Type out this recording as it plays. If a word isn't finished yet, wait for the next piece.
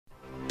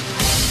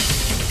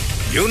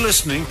You're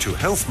listening to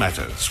Health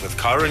Matters with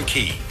Karen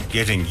Key,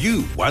 getting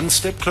you one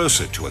step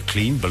closer to a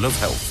clean bill of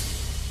health.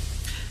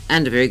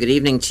 And a very good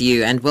evening to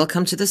you, and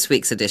welcome to this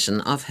week's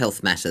edition of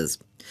Health Matters.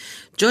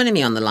 Joining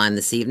me on the line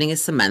this evening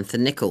is Samantha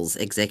Nichols,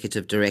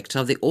 Executive Director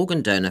of the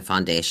Organ Donor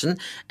Foundation,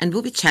 and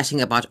we'll be chatting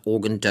about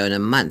Organ Donor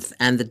Month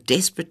and the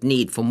desperate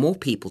need for more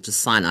people to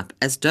sign up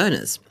as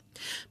donors.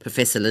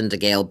 Professor Linda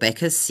Gale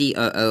Becker,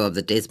 COO of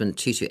the Desmond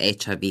Tutu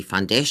HIV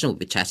Foundation, will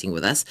be chatting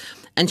with us,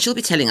 and she'll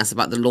be telling us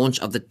about the launch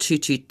of the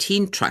Tutu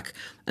Teen Truck,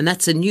 and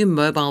that's a new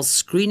mobile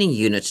screening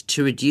unit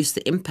to reduce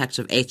the impact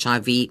of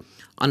HIV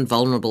on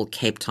vulnerable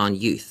Cape Town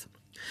youth.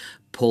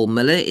 Paul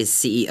Miller is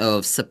CEO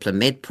of Cipla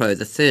MedPro,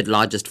 the third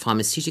largest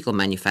pharmaceutical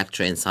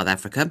manufacturer in South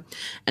Africa,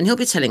 and he'll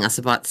be telling us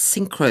about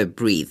Synchro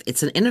Breathe.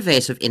 It's an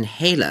innovative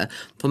inhaler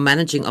for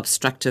managing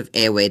obstructive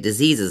airway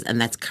diseases,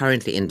 and that's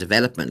currently in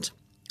development.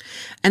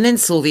 And then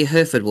Sylvia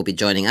Herford will be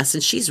joining us,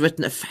 and she's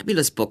written a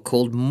fabulous book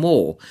called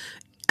More,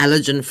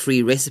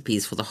 Allergen-Free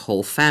Recipes for the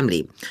Whole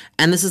Family.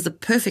 And this is the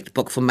perfect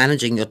book for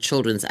managing your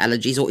children's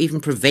allergies or even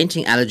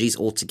preventing allergies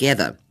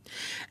altogether.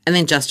 And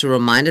then just a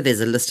reminder, there's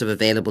a list of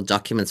available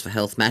documents for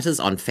Health Matters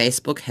on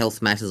Facebook,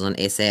 Health Matters on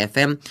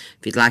SAFM.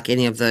 If you'd like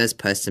any of those,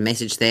 post a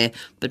message there.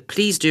 But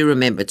please do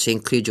remember to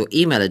include your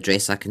email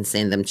address. I can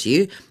send them to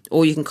you,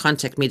 or you can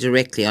contact me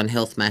directly on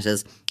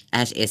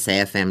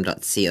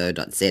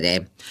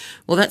healthmatters@safm.co.za.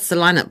 Well, that's the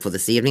lineup for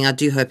this evening. I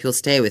do hope you'll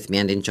stay with me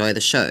and enjoy the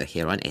show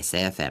here on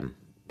SAFM.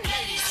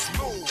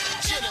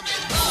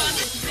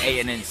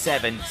 ANN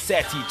 7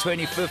 SETI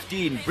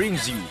 2015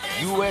 brings you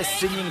US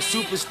singing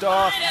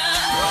superstar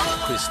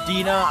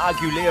Christina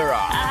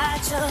Aguilera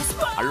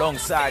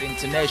alongside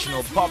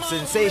international pop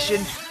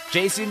sensation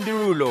Jason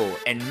Derulo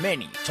and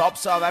many top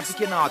South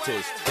African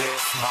artists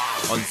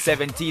on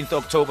 17th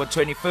October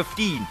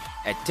 2015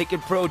 at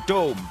Ticket Pro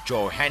Dome,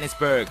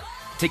 Johannesburg.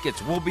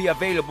 Tickets will be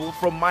available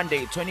from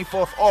Monday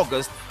 24th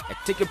August at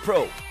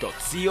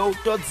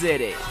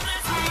ticketpro.co.za.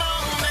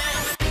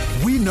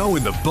 We know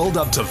in the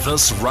build-up to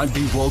this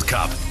Rugby World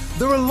Cup,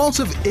 there are lots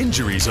of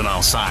injuries on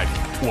our side.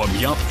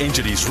 Wamyap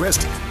injured his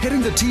wrist,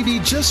 hitting the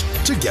TV just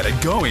to get it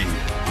going.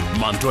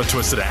 Mantua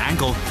twisted an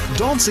ankle,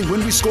 dancing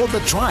when we scored the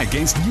try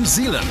against New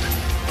Zealand.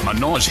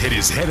 Manoj hit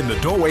his head in the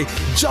doorway,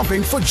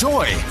 jumping for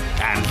joy.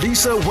 And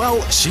Lisa,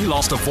 well, she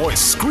lost her voice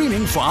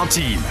screaming for our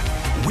team.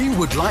 We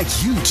would like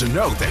you to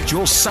know that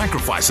your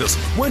sacrifices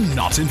were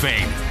not in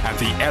vain. And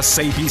the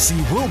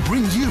SABC will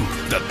bring you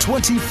the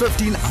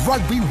 2015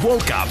 Rugby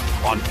World Cup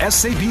on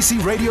SABC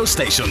radio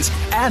stations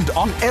and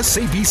on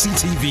SABC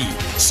TV,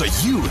 so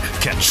you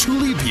can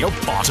truly be a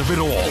part of it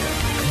all.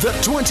 The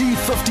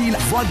 2015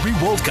 Rugby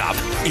World Cup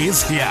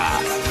is here.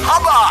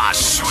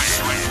 Habash!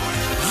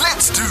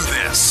 Let's do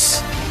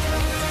this!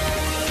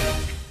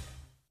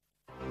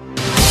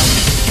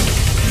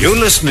 You're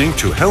listening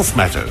to Health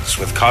Matters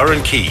with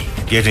Karen Key,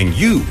 getting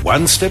you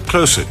one step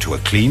closer to a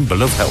clean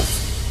bill of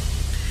health.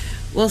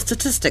 Well,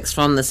 statistics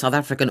from the South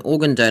African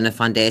Organ Donor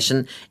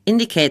Foundation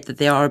indicate that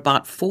there are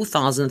about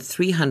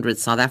 4,300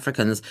 South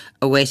Africans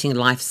awaiting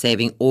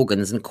life-saving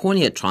organs and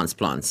cornea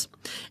transplants.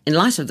 In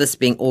light of this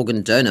being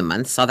Organ Donor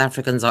Month, South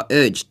Africans are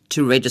urged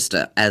to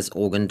register as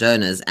organ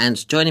donors.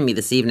 And joining me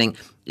this evening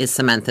is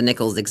Samantha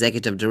Nichols,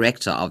 Executive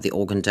Director of the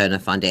Organ Donor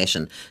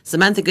Foundation.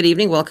 Samantha, good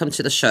evening. Welcome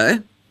to the show.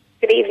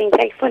 Good evening.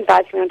 Thanks for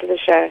inviting me onto the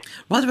show.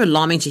 Rather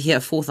alarming to hear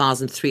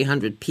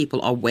 4,300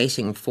 people are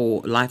waiting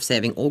for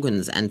life-saving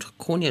organs and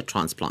cornea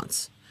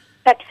transplants.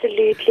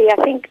 Absolutely. I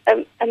think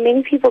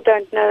many people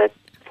don't know that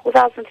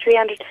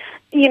 4,300,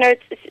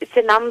 it's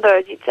a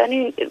number. It's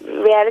only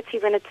reality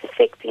when it's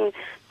affecting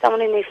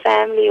someone in their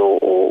family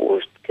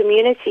or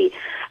community.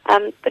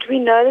 But we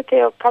know that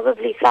there are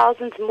probably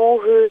thousands more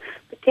who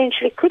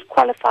potentially could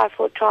qualify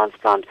for a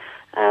transplant.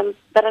 But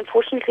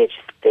unfortunately,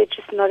 there are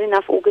just not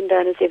enough organ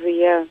donors every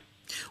year.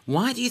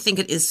 Why do you think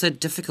it is so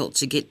difficult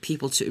to get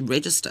people to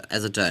register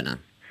as a donor?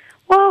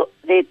 Well,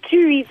 there are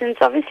two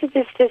reasons. Obviously,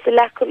 there's a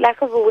lack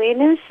of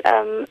awareness.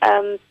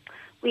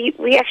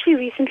 We actually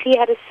recently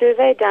had a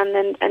survey done,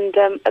 and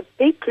a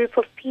big group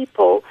of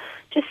people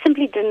just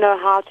simply didn't know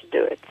how to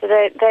do it. So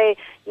they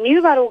knew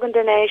about organ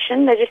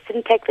donation, they just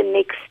didn't take the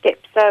next step.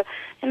 So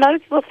a lot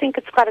of people think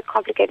it's quite a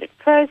complicated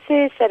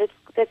process, that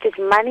there's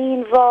money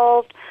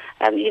involved.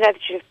 That you have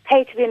to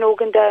pay to be an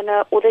organ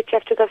donor, or that you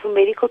have to go for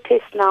medical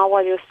tests now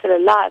while you're still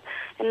alive.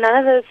 And none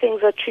of those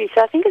things are true.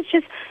 So I think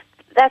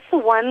that's the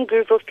one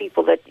group of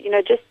people that,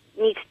 just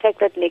need to take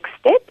that next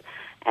step.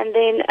 And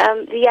then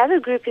the other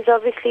group is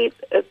obviously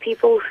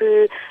people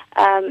who,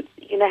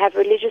 have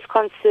religious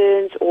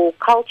concerns or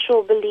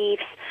cultural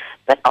beliefs.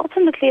 But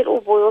ultimately, it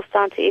all boils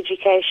down to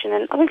education.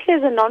 And obviously,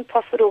 as a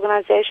non-profit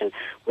organization,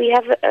 we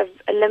have a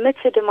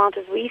limited amount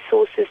of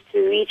resources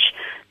to reach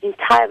the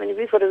entire.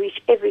 We've got to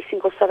reach every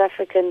single South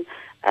African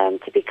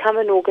to become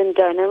an organ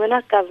donor. We're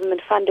not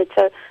government funded,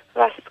 so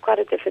for us, it's quite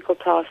a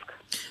difficult task.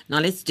 Now,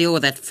 let's deal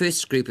with that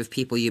first group of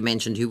people you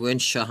mentioned who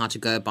weren't sure how to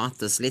go about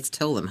this. Let's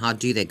tell them, how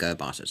do they go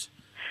about it?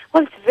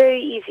 Well, it's very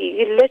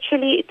easy.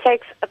 It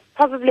takes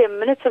probably a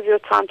minute of your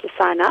time to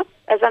sign up.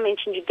 As I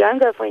mentioned, you don't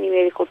go for any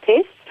medical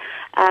tests.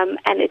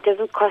 and it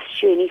doesn't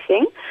cost you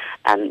anything.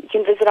 You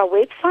can visit our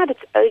website.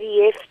 It's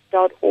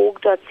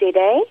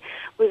odf.org.za.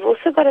 We've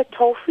also got a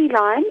toll-free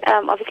line,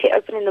 obviously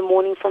open in the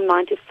morning from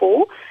 9 to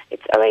 4.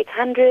 It's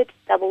 0800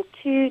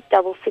 22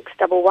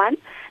 6611.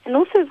 And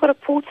also we've got a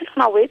portal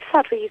on our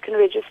website where you can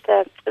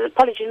register,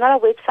 apologies, not our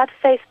website,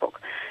 Facebook.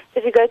 So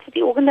if you go to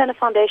the Organ Donor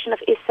Foundation of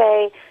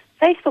SA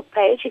Facebook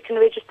page, you can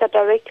register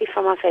directly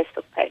from our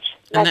Facebook page.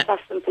 That's how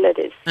simple it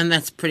is. And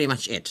that's pretty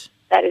much it.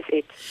 That is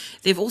it.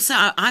 They've also,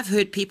 I've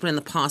heard people in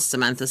the past,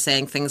 Samantha,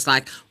 saying things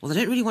like, well, they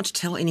don't really want to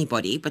tell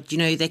anybody, but,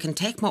 they can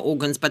take my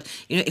organs, but,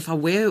 if I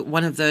wear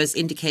one of those,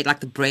 indicate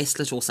like the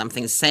bracelet or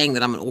something, saying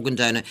that I'm an organ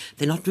donor,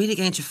 they're not really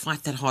going to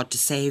fight that hard to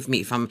save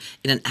me if I'm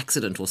in an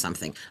accident or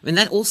something. I mean,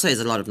 that also is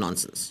a lot of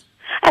nonsense.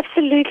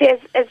 Absolutely. As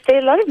there are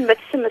a lot of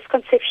myths and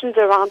misconceptions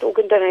around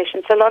organ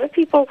donation. So a lot of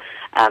people,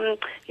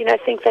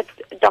 think that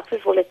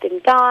doctors will let them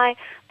die.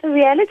 The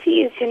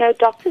reality is,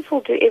 doctors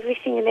will do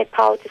everything in their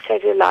power to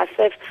save your life.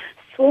 They've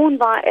sworn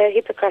by a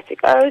Hippocratic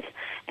oath,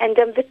 and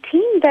the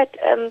team that,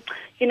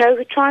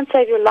 who try and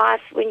save your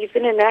life when you've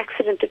been in an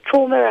accident, the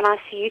trauma and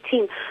ICU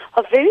team,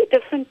 are very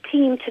different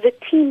team to the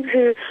team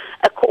who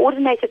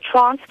coordinate a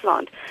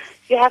transplant.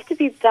 You have to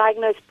be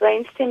diagnosed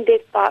brainstem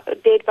dead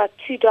by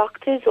two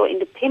doctors or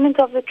independent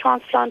of the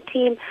transplant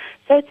team.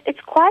 So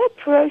it's quite a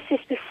process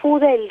before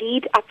they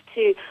lead up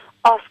to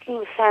asking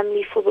the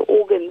family for the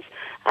organs.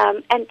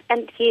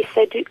 And yes,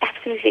 they do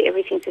absolutely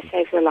everything to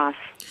save your life.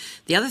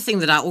 The other thing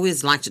that I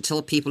always like to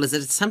tell people is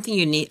that it's something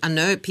you need. I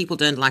know people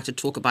don't like to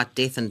talk about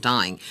death and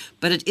dying,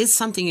 but it is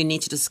something you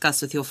need to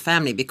discuss with your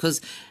family,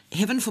 because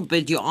heaven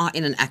forbid you are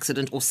in an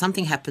accident or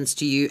something happens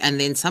to you and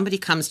then somebody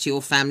comes to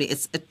your family.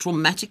 It's a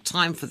traumatic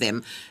time for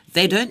them.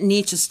 They don't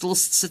need to still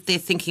sit there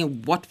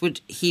thinking, what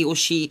would he or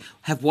she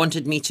have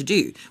wanted me to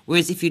do?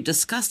 Whereas if you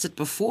discussed it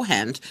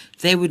beforehand,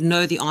 they would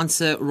know the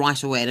answer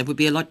right away, and it would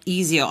be a lot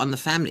easier on the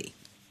family.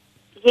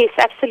 Yes,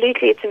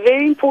 absolutely. It's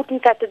very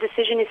important that the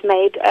decision is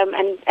made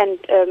and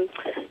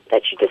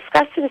that you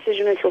discuss the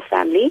decision with your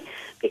family,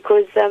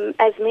 because,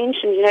 as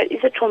mentioned, it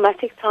is a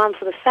traumatic time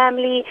for the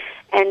family,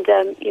 and,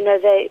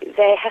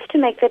 they have to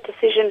make that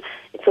decision.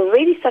 It's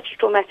already such a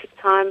traumatic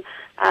time,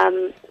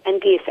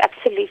 and yes,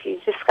 absolutely,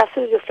 discuss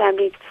it with your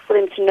family for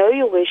them to know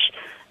your wish.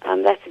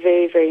 That's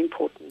very, very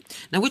important.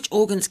 Now, which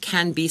organs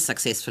can be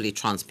successfully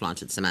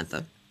transplanted,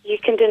 Samantha? You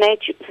can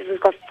donate,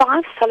 we've got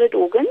 5 solid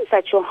organs,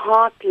 that's your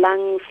heart,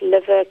 lungs,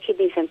 liver,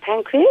 kidneys, and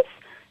pancreas.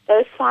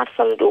 Those 5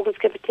 solid organs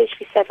can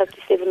potentially save up to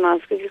 7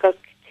 lives, because you've got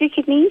 2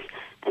 kidneys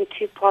and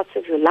 2 parts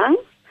of your lungs.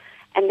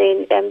 And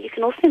then you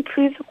can also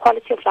improve the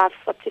quality of life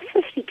for up to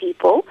 50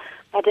 people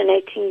by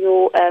donating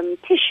your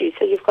tissue.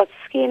 So you've got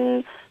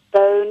skin,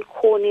 bone,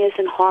 corneas,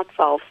 and heart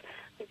valves.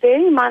 But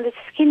bearing in mind that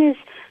skin is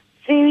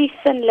very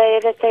thin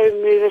layer that they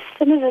remove, as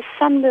thin as a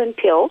sunburn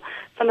peel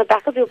from the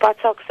back of your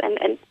buttocks, and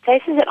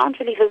places that aren't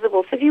really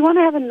visible. So if you want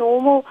to have a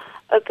normal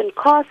open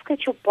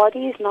casket, your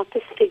body is not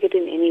disfigured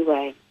in any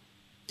way.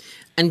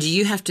 And do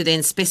you have to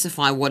then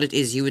specify what it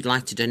is you would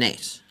like to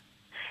donate?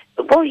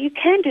 Well, you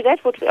can do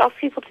that. What we ask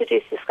people to do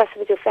is discuss it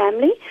with your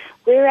family.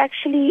 We're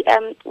actually,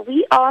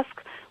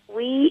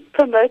 we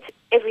promote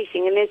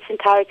everything in its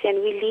entirety, and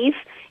we leave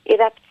it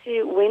up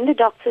to when the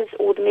doctors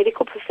or the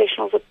medical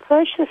professionals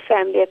approach the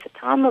family at the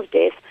time of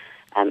death.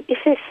 If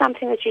there's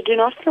something that you do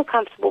not feel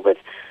comfortable with,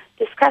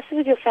 discuss it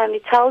with your family.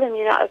 Tell them,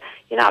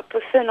 I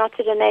prefer not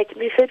to donate.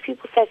 We've heard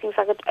people say things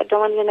like, I don't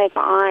want to donate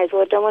my eyes,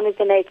 or I don't want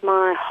to donate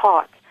my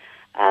heart.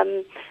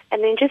 And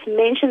then just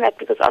mention that,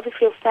 because obviously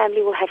your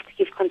family will have to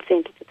give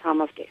consent at the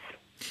time of death.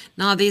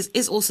 Now, there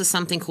is also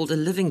something called a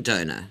living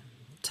donor.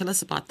 Tell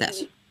us about that.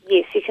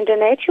 Yes, you can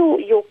donate your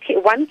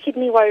one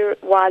kidney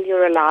while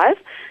you're alive.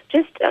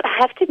 Just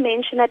have to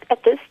mention that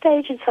at this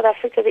stage in South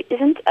Africa, there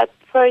isn't a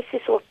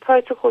process or a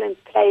protocol in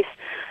place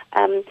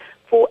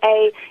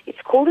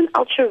it's called an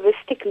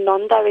altruistic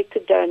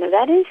non-directed donor.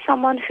 That is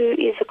someone who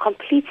is a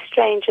complete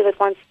stranger that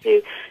wants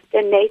to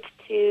donate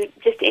to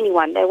just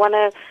anyone. They want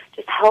to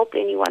just help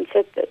anyone.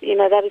 So,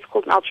 that is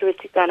called an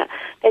altruistic donor.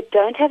 They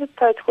don't have a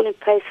protocol in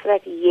place for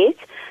that yet.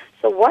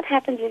 So what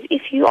happens is,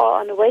 if you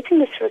are on a waiting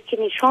list for a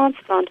kidney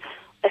transplant,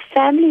 a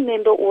family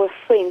member or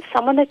a friend,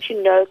 someone that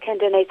you know, can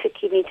donate a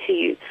kidney to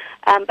you.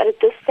 But at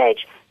this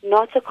stage,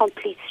 not a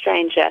complete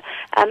stranger.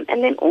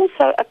 And then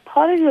also, a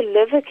part of your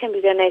liver can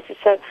be donated.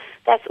 So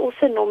that's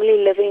also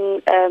normally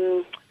living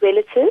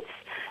relatives.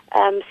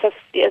 So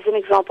as an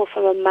example,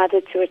 from a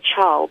mother to a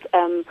child,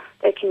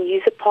 they can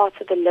use a part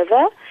of the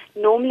liver.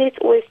 Normally it's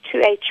always to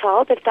a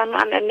child.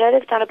 I know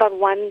they've done about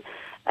 1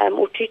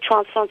 or 2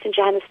 transplants in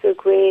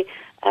Johannesburg where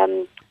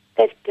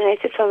they've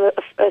donated from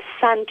a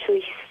son to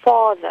his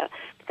father.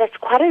 But that's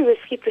quite a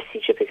risky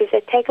procedure, because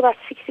they take about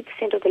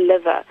 60% of the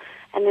liver,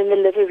 and then the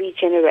liver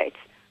regenerates.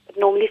 But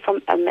normally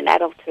from an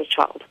adult to a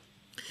child.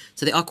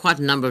 So there are quite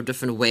a number of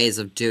different ways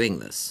of doing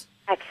this.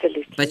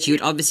 Absolutely. But you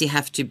would obviously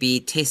have to be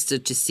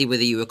tested to see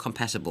whether you were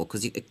compatible,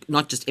 because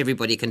not just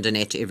everybody can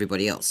donate to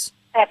everybody else.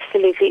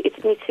 Absolutely.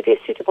 It needs to be a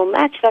suitable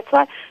match. That's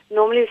why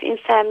normally within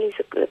families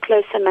a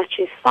closer match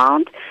is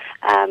found.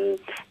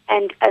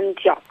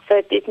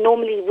 So it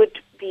normally would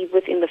be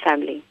within the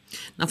family.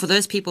 Now, for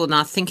those people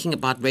now thinking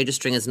about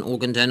registering as an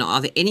organ donor,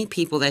 are there any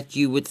people that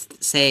you would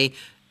say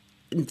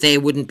they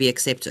wouldn't be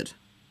accepted?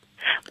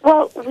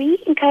 Well,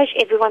 we encourage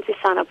everyone to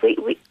sign up.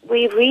 We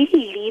really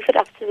leave it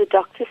up to the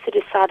doctors to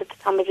decide at the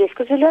time of death,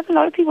 because we have a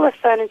lot of people that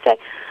phone and say,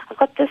 I've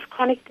got this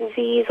chronic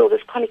disease or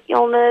this chronic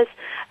illness,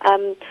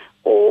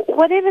 or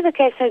whatever the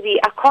case may be.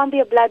 I can't be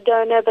a blood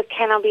donor, but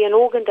can I be an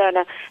organ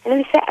donor? And then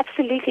we say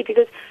absolutely,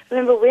 because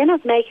remember, we're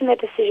not making that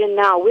decision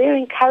now. We're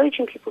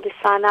encouraging people to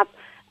sign up.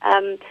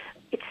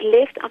 It's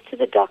left up to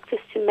the doctors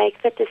to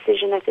make that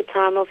decision at the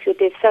time of your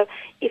death. So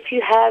if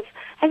you have,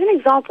 as an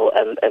example,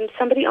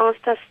 somebody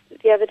asked us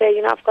the other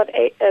day, I've got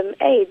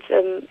AIDS,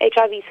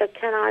 HIV, so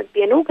can I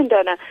be an organ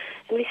donor?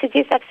 And we said,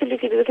 yes,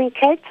 absolutely, because in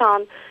Cape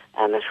Town,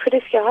 at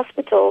Groote Schuur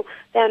Hospital,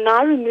 they are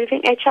now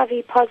removing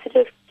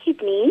HIV-positive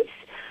kidneys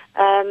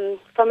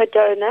from a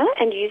donor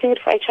and using it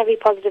for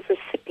HIV-positive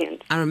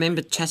recipients. I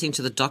remember chatting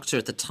to the doctor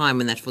at the time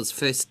when that was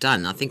first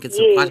done. I think it's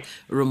quite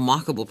a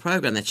remarkable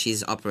program that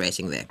she's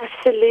operating there.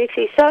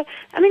 Absolutely. So,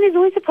 there's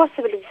always a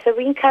possibility. So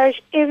we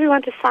encourage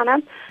everyone to sign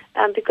up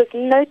because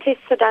no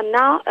tests are done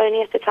now,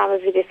 only at the time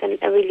of your death, and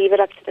we leave it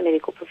up to the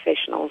medical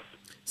professionals.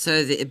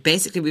 So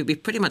basically,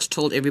 we've pretty much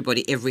told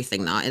everybody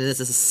everything now. It is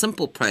a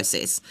simple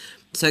process.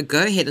 So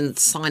go ahead and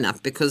sign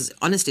up, because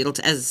honestly,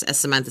 as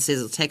Samantha says,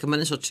 it'll take a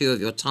minute or two of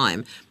your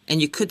time,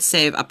 and you could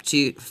save up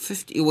to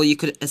 50, well, you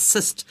could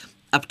assist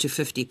up to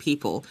 50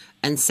 people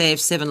and save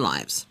 7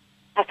 lives.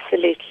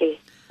 Absolutely.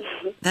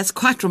 That's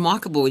quite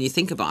remarkable when you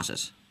think about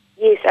it.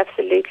 Yes,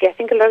 absolutely. I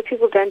think a lot of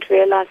people don't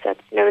realize that.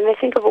 When they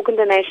think of organ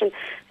donation,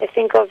 they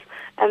think of,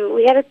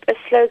 we had a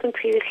slogan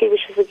previously,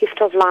 which was the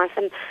gift of life,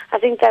 and I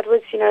think that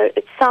was,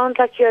 it sounds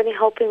like you're only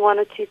helping 1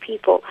 or 2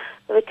 people,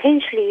 but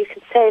potentially you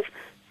can save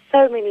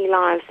so many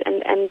lives,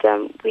 and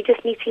we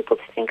just need people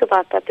to think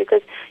about that,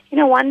 because,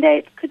 one day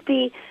it could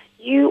be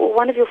you or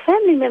one of your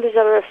family members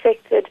that are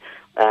affected.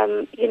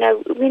 We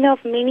know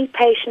of many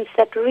patients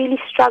that really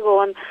struggle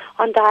on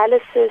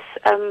dialysis,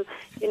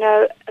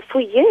 for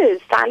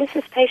years.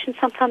 Dialysis patients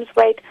sometimes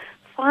wait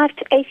 5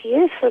 to 8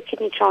 years for a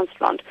kidney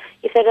transplant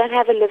if they don't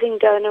have a living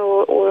donor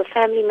or a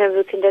family member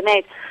who can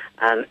donate.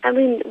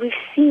 We've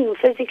seen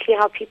physically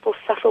how people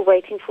suffer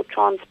waiting for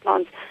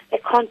transplants. They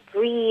can't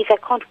breathe, they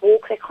can't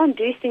walk, they can't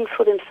do things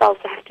for themselves.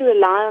 They have to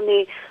rely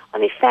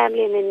on their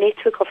family and their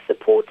network of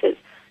supporters.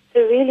 So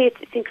really,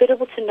 it's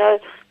incredible to know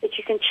that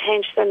you can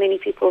change so many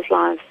people's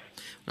lives.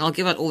 I'll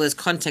give out all those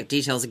contact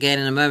details again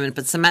in a moment.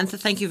 But Samantha,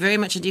 thank you very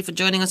much indeed for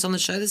joining us on the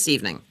show this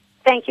evening.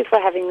 Thank you for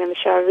having me on the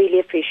show. I really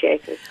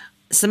appreciate it.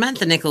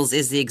 Samantha Nichols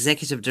is the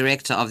Executive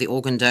Director of the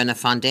Organ Donor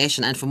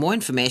Foundation, and for more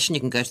information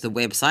you can go to the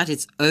website.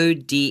 It's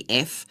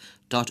odf.org.za.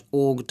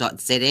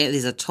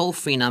 There's a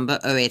toll-free number,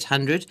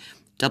 0800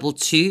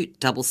 22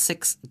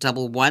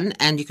 6611,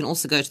 and you can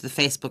also go to the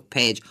Facebook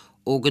page,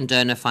 Organ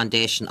Donor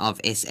Foundation of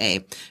SA.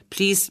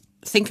 Please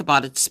think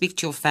about it, speak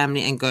to your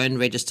family and go and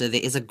register.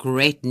 There is a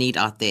great need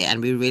out there,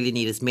 and we really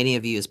need as many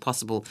of you as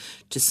possible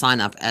to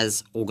sign up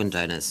as organ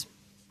donors.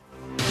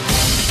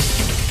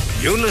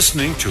 You're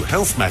listening to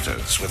Health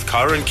Matters with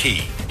Karen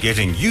Key,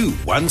 getting you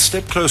one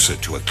step closer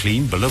to a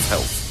clean bill of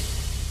health.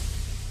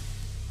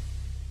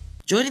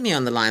 Joining me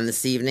on the line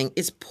this evening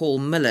is Paul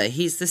Miller.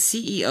 He's the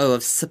CEO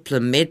of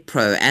Cipla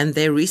MedPro, and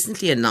they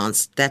recently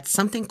announced that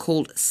something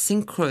called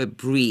Synchro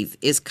Breathe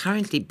is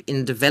currently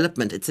in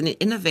development. It's an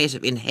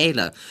innovative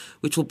inhaler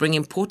which will bring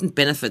important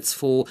benefits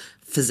for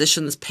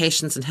physicians,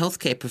 patients, and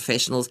healthcare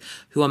professionals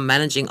who are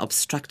managing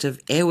obstructive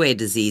airway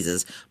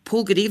diseases.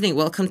 Paul, good evening.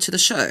 Welcome to the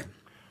show.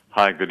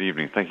 Hi, good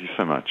evening. Thank you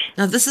so much.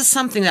 Now, this is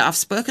something that I've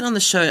spoken on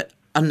the show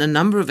on a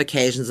number of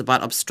occasions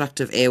about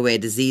obstructive airway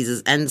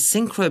diseases, and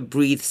Synchro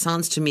Breathe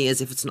sounds to me as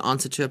if it's an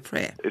answer to a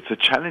prayer. It's a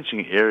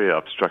challenging area,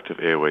 obstructive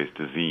airways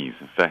disease.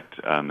 In fact,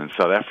 in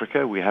South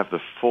Africa, we have the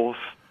 4th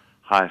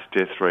highest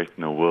death rate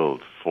in the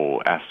world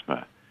for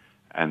asthma,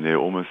 and there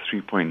are almost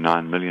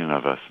 3.9 million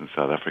of us in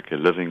South Africa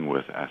living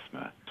with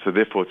asthma. So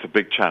therefore, it's a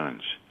big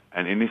challenge,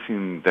 and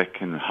anything that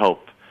can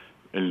help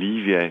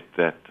alleviate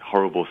that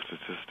horrible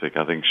statistic,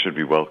 I think, should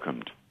be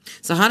welcomed.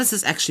 So how does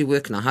this actually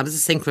work now? How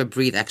does the Synchro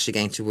Breathe actually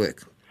going to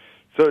work?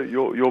 So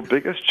your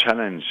biggest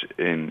challenge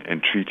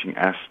in treating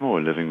asthma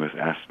or living with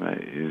asthma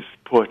is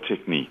poor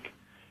technique.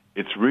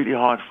 It's really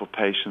hard for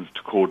patients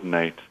to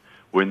coordinate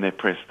when they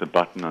press the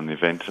button on the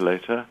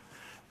ventilator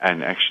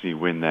and actually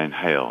when they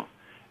inhale.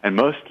 And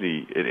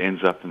mostly it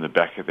ends up in the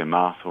back of their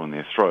mouth or in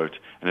their throat,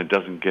 and it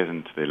doesn't get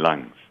into their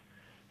lungs.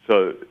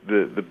 So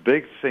the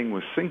big thing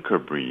with Synchro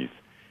Breathe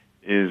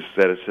is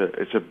that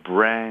it's a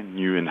brand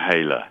new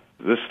inhaler.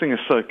 This thing is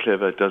so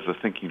clever, it does the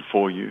thinking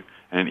for you,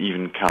 and it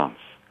even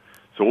counts.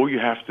 So all you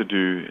have to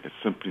do is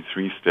simply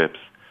 3 steps.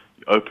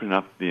 You open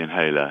up the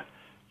inhaler,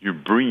 you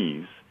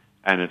breathe,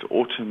 and it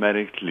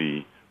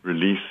automatically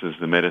releases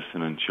the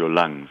medicine into your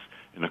lungs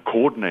in a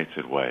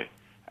coordinated way,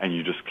 and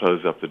you just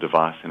close up the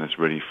device and it's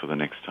ready for the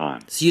next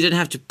time. So you don't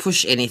have to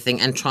push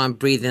anything and try and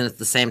breathe in at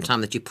the same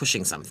time that you're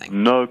pushing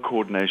something? No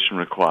coordination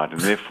required,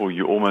 and therefore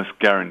you're almost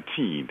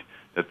guaranteed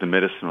that the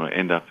medicine will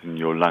end up in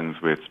your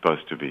lungs where it's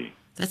supposed to be.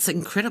 That's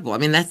incredible. I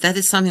mean, that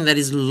is something that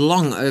is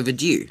long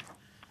overdue.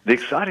 The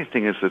exciting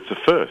thing is it's a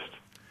first.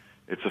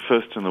 It's a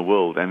first in the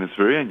world, and it's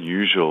very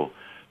unusual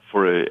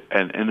for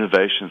an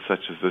innovation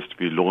such as this to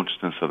be launched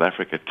in South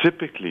Africa.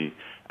 Typically,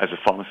 as a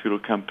pharmaceutical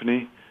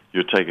company,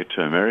 you'll take it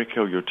to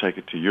America or you'll take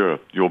it to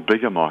Europe, your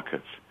bigger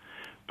markets.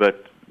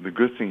 But the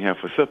good thing here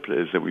for Cipla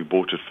is that we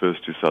brought it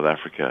first to South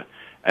Africa,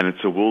 and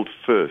it's a world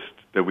first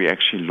that we're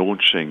actually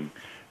launching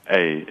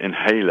an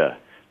inhaler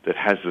that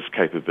has this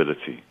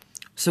capability.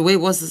 So where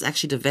was this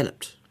actually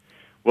developed?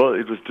 Well,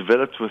 it was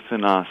developed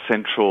within our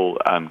central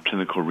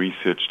clinical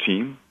research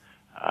team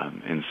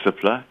in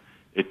Cipla.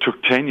 It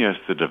took 10 years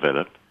to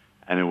develop,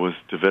 and it was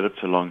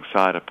developed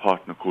alongside a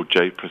partner called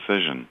J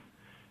Precision.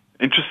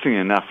 Interestingly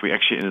enough, we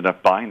actually ended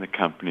up buying the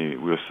company.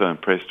 We were so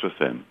impressed with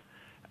them.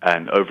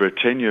 And over a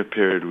 10-year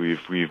period,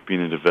 we've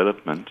been in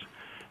development,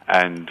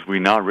 and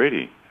we're now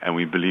ready, and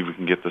we believe we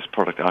can get this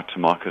product out to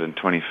market in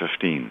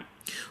 2015.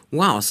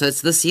 Wow, so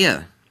it's this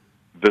year.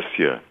 This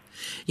year.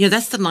 You know,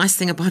 that's the nice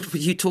thing about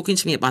you talking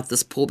to me about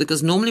this, Paul,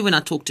 because normally when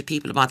I talk to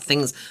people about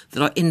things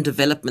that are in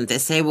development, they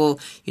say, well,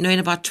 you know, in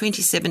about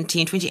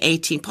 2017,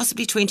 2018,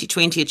 possibly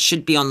 2020, it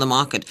should be on the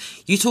market.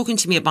 You're talking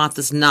to me about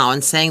this now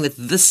and saying that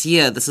this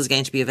year this is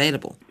going to be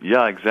available.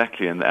 Yeah,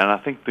 exactly. And I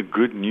think the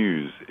good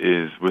news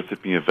is with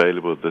it being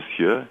available this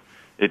year,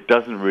 it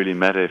doesn't really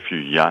matter if you're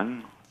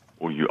young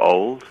or you're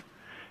old,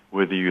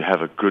 whether you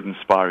have a good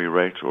inspiry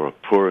rate or a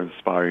poor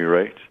inspiry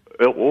rate.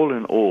 All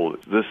in all,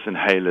 this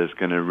inhaler is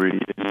going to really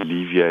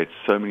alleviate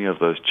so many of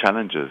those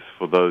challenges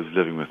for those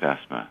living with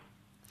asthma.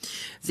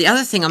 The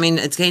other thing, I mean,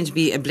 it's going to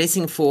be a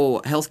blessing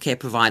for healthcare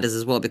providers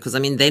as well, because, I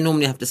mean, they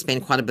normally have to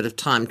spend quite a bit of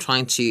time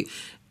trying to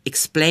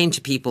explain to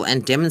people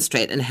and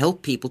demonstrate and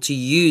help people to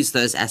use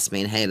those asthma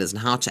inhalers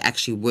and how to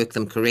actually work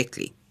them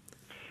correctly.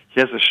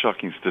 Here's a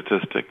shocking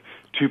statistic.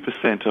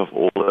 2% of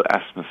all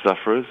asthma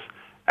sufferers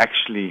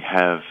actually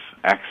have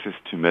access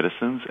to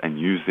medicines and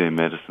use their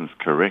medicines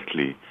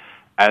correctly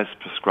as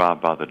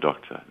prescribed by the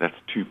doctor. That's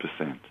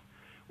 2%,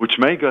 which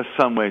may go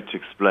some way to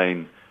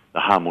explain the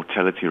high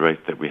mortality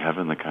rate that we have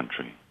in the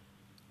country.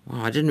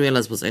 Wow, I didn't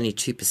realize it was only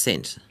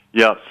 2%.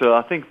 Yeah, so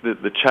I think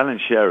that the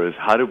challenge here is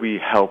how do we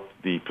help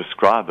the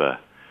prescriber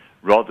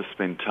rather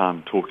spend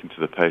time talking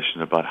to the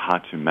patient about how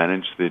to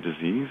manage their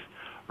disease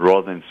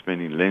rather than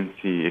spending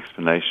lengthy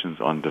explanations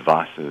on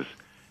devices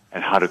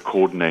and how to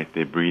coordinate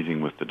their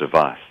breathing with the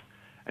device.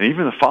 And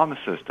even the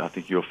pharmacist, I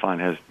think you'll find,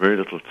 has very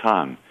little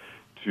time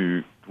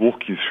to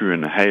walk you through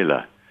an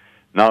inhaler.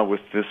 Now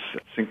with this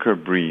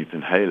Synchro Breathe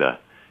inhaler,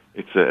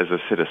 it's, as I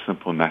said, a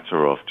simple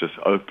matter of just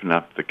open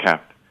up the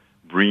cap,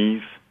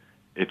 breathe,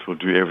 it will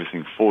do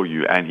everything for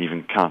you and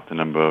even count the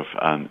number of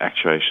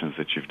actuations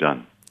that you've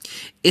done.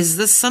 Is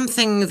this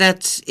something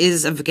that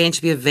is going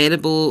to be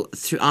available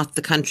throughout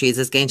the country? Is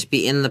this going to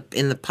be in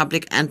the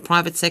public and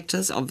private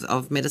sectors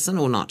of medicine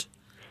or not?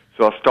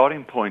 So our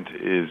starting point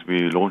is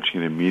we're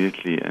launching it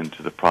immediately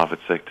into the private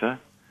sector.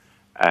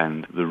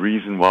 And the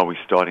reason why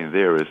we're starting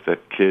there is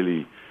that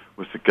clearly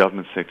with the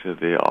government sector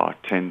there are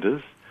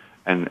tenders,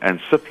 and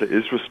Cipla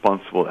is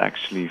responsible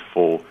actually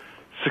for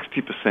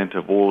 60%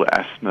 of all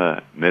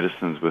asthma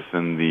medicines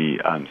within the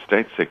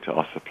state sector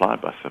are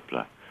supplied by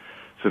Cipla.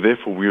 So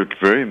therefore we would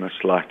very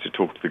much like to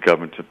talk to the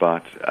government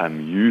about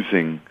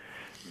using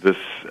this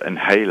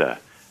inhaler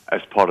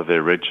as part of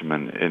their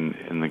regimen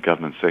in the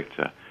government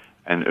sector.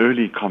 And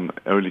early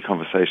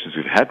conversations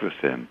we've had with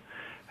them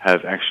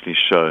have actually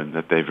shown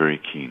that they're very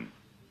keen.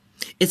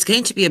 It's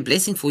going to be a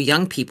blessing for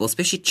young people,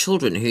 especially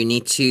children who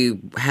need to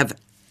have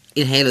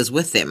inhalers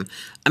with them.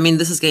 I mean,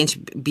 this is going to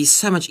be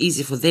so much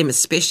easier for them,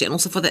 especially, and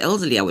also for the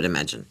elderly, I would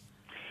imagine.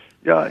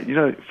 Yeah, you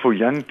know, for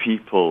young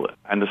people,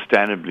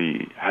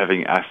 understandably,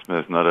 having asthma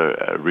is not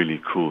a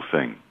really cool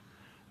thing.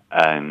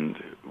 And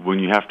when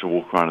you have to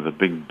walk around with a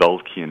big,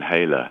 bulky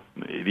inhaler,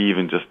 it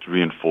even just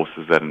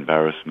reinforces that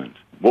embarrassment.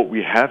 What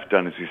we have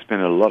done is we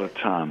spent a lot of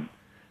time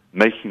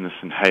making this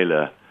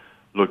inhaler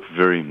look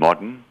very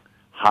modern,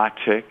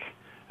 high-tech,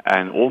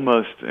 and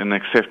almost an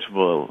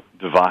acceptable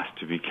device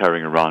to be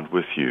carrying around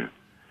with you.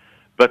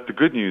 But the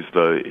good news,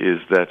 though, is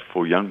that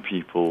for young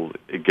people,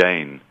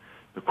 again,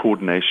 the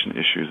coordination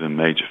issue is a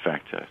major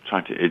factor,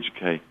 trying to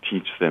educate,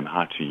 teach them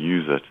how to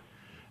use it.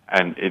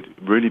 And it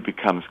really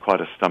becomes quite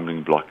a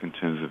stumbling block in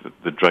terms of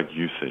the drug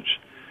usage.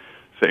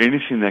 So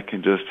anything that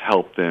can just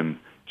help them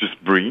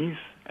just breathe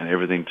and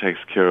everything takes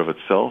care of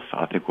itself,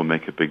 I think will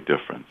make a big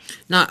difference.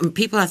 Now,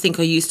 people, I think,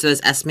 are used to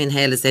those asthma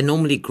inhalers. They're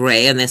normally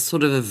grey and they're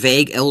sort of a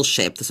vague L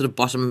shape. The sort of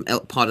bottom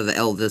part of the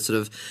L, the sort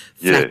of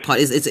flat part,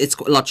 it's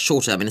a lot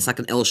shorter. I mean, it's like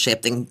an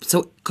L-shaped thing.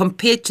 So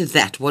compared to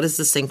that, what does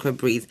the Synchro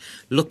Breathe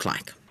look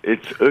like?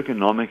 It's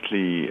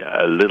ergonomically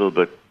a little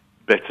bit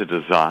better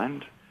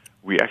designed.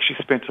 We actually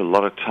spent a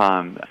lot of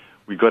time.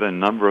 We got a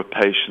number of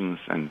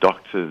patients and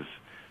doctors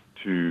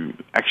to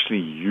actually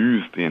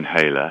use the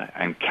inhaler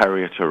and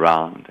carry it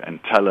around and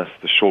tell us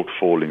the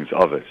shortfallings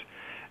of it.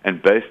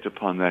 And based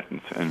upon that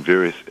and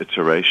various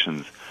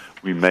iterations,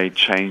 we made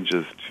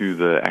changes to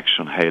the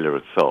actual inhaler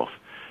itself.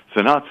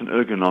 So now it's an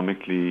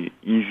ergonomically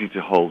easy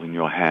to hold in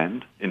your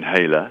hand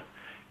inhaler.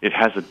 it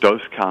has a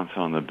dose counter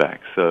on the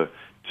back. So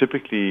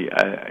typically,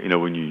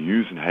 when you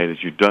use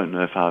inhalers, you don't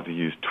know if I have to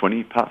use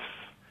 20 puffs,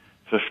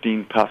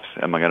 15 puffs.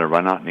 Am I going to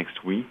run out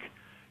next week?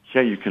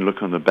 Here you can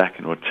look on the back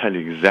and it will tell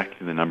you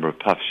exactly the number of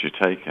puffs you've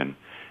taken,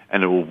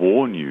 and it will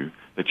warn you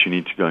that you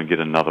need to go and get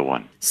another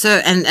one.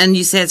 So, and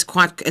you say it's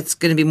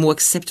going to be more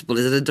acceptable.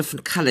 Is it a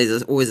different color,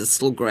 or is it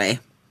still grey?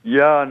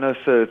 Yeah, no,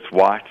 so it's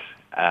white.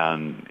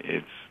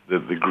 It's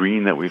the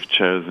green that we've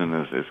chosen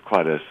is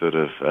quite a sort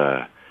of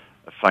a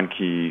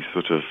funky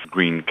sort of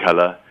green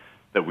color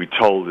that we're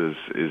told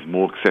is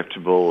more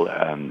acceptable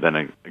than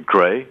a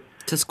grey.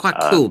 So it's quite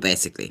cool,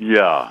 basically.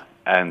 Yeah,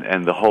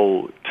 and the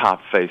whole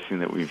typeface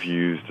that we've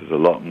used is a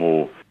lot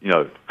more,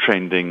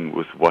 trending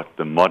with what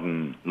the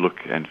modern look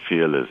and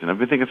feel is. And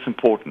I think it's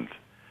important.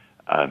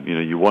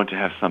 You want to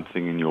have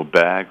something in your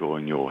bag or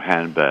in your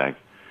handbag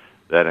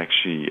that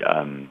actually,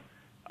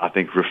 I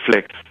think,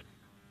 reflects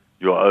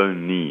your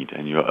own need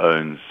and your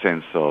own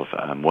sense of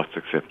what's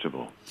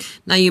acceptable.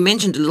 Now, you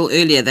mentioned a little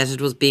earlier that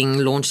it was being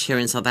launched here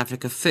in South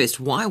Africa first.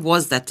 Why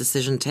was that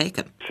decision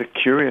taken? It's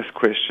a curious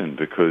question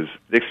because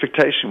the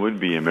expectation would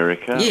be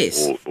America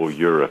or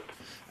Europe.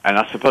 And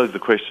I suppose the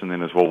question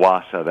then is, well,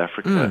 why South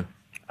Africa?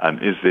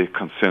 Is there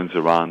concerns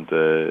around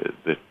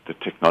the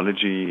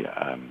technology?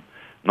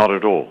 Not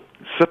at all.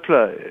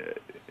 Cipla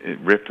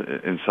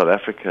in South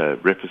Africa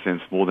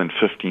represents more than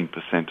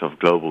 15% of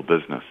global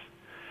business.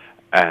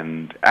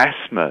 And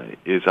asthma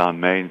is our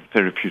main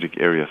therapeutic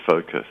area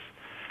focus.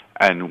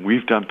 And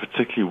we've done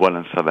particularly well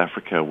in South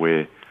Africa,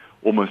 where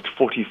almost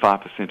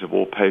 45% of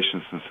all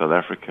patients in South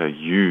Africa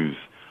use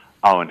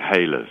our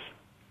inhalers.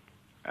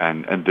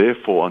 And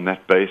therefore, on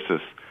that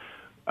basis,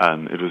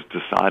 it was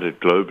decided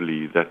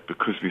globally that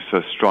because we're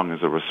so strong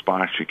as a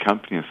respiratory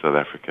company in South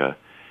Africa,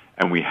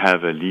 and we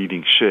have a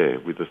leading share,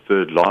 we're the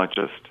third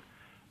largest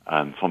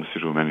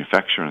pharmaceutical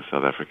manufacturer in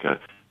South Africa,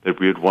 that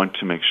we would want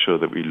to make sure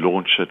that we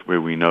launch it where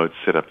we know it's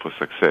set up for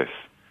success.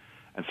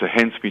 And so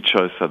hence we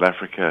chose South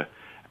Africa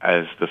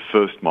as the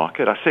first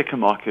market. Our second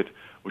market,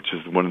 which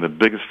is one of the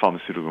biggest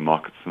pharmaceutical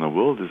markets in the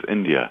world, is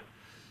India.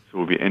 So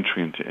we'll be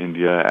entering into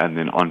India and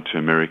then on to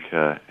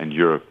America and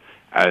Europe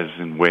as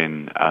and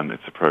when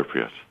it's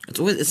appropriate.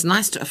 It's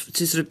nice to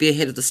sort of be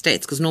ahead of the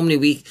States, because normally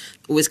we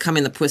always come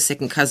in the poor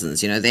second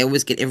cousins. They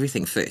always get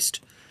everything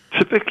first.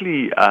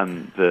 Typically,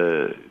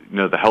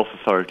 the health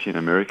authority in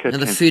America,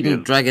 and the Food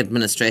and Drug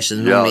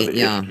Administration, normally,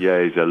 the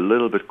FDA is a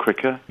little bit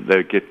quicker.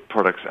 They get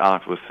products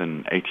out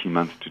within 18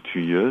 months to 2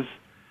 years,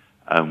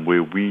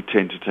 where we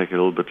tend to take a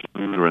little bit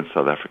longer in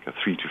South Africa,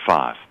 3 to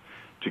 5,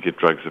 to get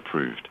drugs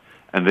approved,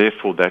 and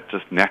therefore that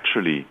just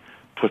naturally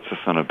puts us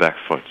on a back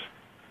foot.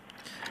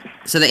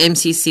 So the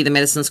MCC, the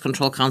Medicines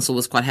Control Council,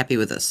 was quite happy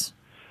with this.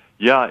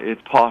 Yeah,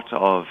 it's part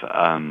of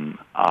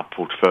our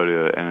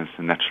portfolio, and it's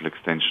a natural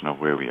extension of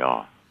where we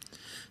are.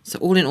 So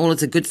all in all,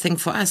 it's a good thing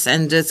for us,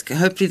 and it's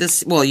hopefully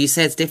you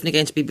say it's definitely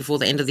going to be before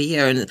the end of the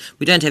year, and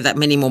we don't have that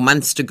many more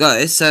months to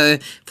go. So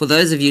for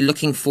those of you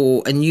looking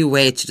for a new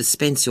way to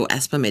dispense your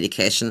asthma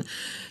medication,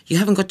 you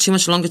haven't got too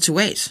much longer to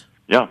wait.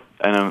 Yeah,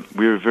 and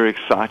we're very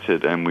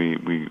excited, and we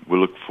will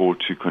look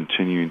forward to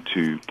continuing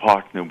to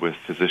partner with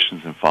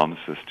physicians and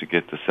pharmacists to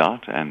get this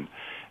out, and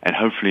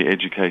hopefully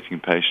educating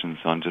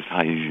patients on just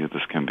how easy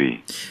this can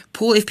be.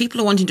 Paul, if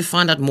people are wanting to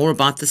find out more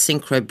about the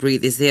Synchro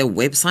Breathe, is there a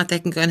website they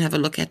can go and have a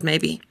look at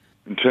maybe?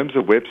 In terms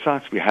of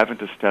websites, we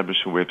haven't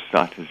established a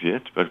website as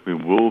yet, but we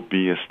will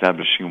be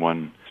establishing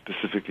one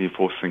specifically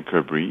for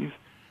Synchro Breathe.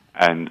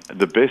 And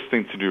the best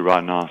thing to do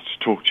right now is to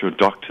talk to your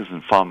doctors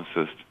and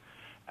pharmacists,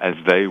 as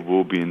they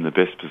will be in the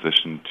best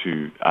position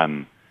to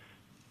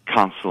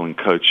counsel and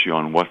coach you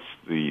on what's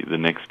the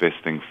next best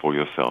thing for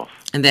yourself.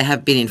 And they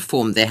have been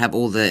informed. They have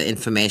all the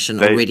information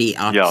already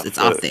out. Yeah, it's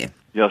out there.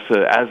 Yeah,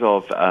 so as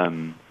of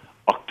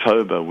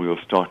October, we will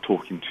start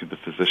talking to the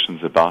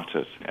physicians about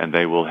it, and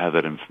they will have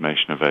that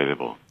information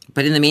available.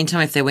 But in the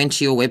meantime, if they went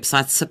to your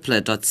website,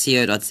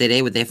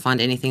 cipla.co.za, would they find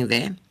anything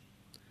there?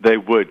 They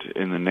would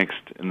in the next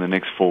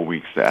 4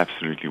 weeks. They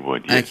absolutely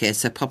would. Yes. Okay,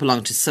 so pop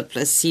along to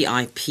Cipla,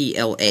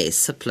 CIPLA,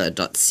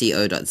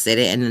 cipla.co.za,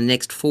 and in the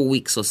next 4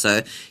 weeks or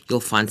so, you'll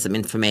find some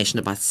information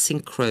about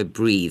Synchro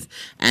Breathe.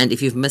 And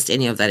if you've missed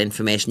any of that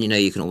information,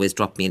 you can always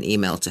drop me an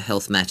email to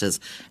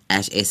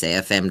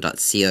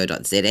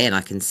healthmatters@safm.co.za, and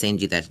I can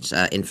send you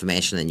that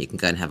information, and you can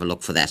go and have a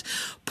look for that.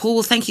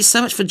 Paul, thank you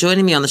so much for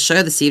joining me on the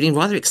show this evening.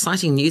 Rather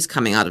exciting news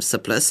coming out of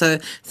Cipla, so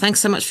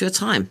thanks so much for your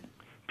time.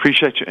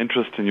 Appreciate your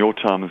interest and your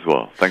time as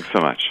well. Thanks so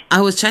much.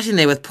 I was chatting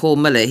there with Paul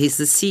Miller. He's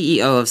the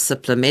CEO of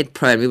Cipla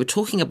MedPro, and we were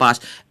talking about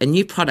a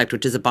new product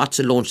which is about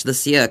to launch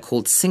this year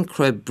called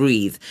Synchro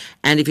Breathe.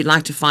 And if you'd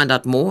like to find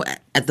out more,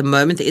 at the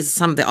moment there is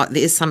some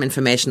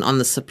information on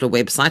the Cipla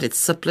website. It's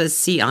Cipla,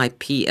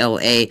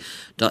 CIPLA.co.za,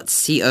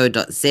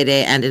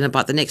 and in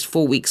about the next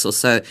 4 weeks or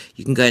so,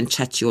 you can go and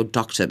chat to your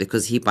doctor,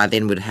 because he by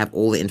then would have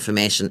all the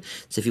information.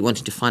 So if you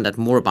wanted to find out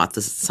more about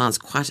this, it sounds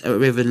quite a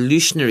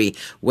revolutionary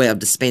way of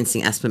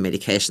dispensing asthma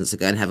medication. So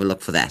go and have a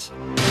look for that.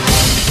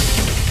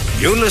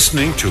 You're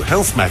listening to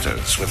Health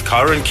Matters with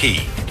Karen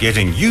Key,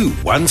 getting you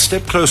one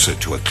step closer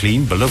to a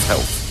clean bill of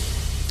health.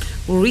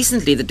 Well,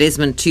 recently, the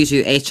Desmond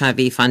Tutu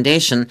HIV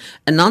Foundation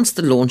announced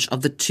the launch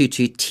of the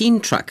Tutu Teen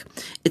Truck.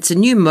 It's a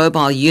new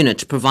mobile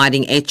unit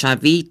providing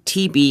HIV,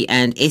 TB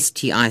and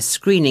STI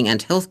screening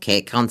and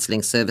healthcare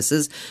counselling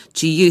services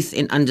to youth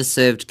in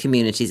underserved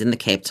communities in the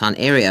Cape Town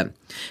area.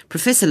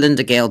 Professor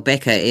Linda Gale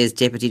Becker is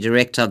Deputy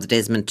Director of the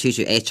Desmond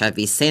Tutu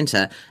HIV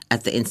Centre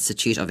at the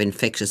Institute of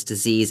Infectious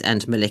Disease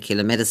and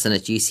Molecular Medicine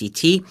at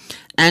UCT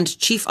and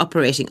Chief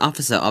Operating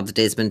Officer of the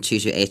Desmond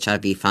Tutu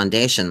HIV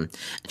Foundation.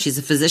 She's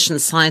a physician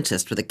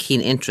scientist with a keen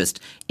interest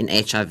in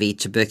HIV,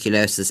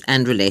 tuberculosis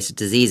and related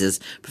diseases.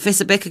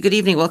 Professor Becker, good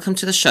evening. Welcome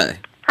to the show.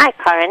 Hi,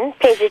 Corinne.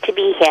 Pleasure to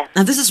be here.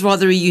 Now, this is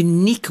rather a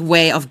unique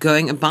way of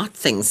going about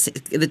things.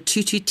 The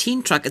Tutu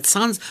Teen Truck, it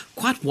sounds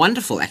quite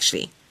wonderful,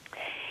 actually.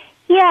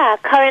 Yeah,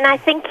 Corinne, I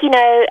think,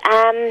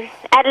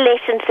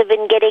 adolescents have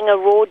been getting a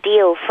raw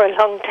deal for a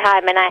long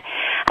time, and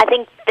I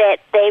think that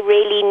they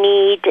really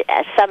need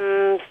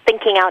some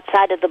thinking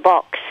outside of the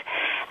box.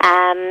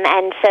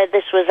 And so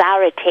this was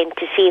our attempt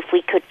to see if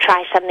we could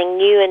try something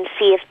new and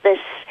see if this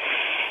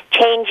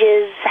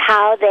changes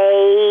how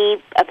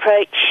they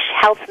approach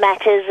health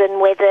matters and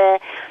whether,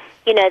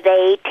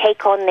 they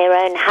take on their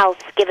own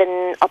health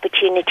given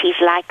opportunities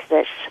like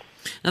this.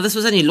 Now, this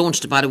was only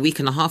launched about a week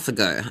and a half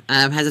ago.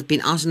 Has it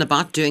been out and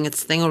about doing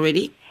its thing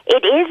already?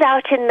 It is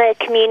out in the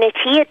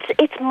community.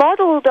 It's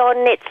modelled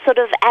on its sort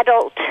of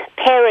adult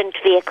parent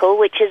vehicle,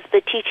 which is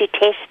the Tutu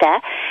Tester,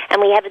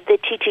 and we have the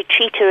Tutu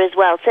Treater as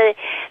well. So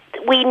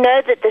we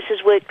know that this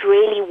has worked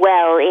really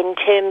well in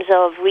terms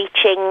of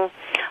reaching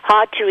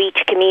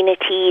hard-to-reach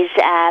communities,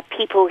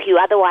 people who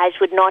otherwise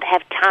would not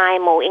have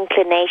time or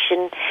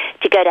inclination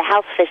to go to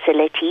health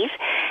facilities.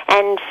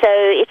 And so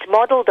it's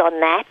modelled on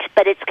that,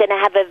 but it's going to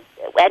have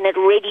and it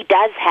already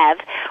does have,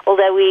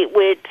 although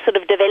we're sort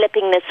of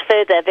developing this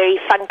further, a very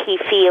funky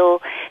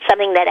feel,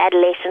 something that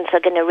adolescents are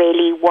going to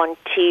really want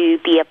to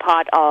be a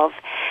part of.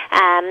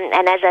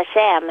 And as I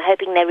say, I'm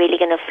hoping they're really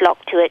going to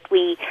flock to it.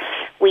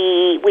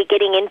 We're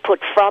getting input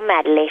from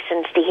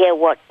adolescents to hear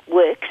what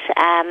works,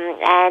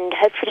 and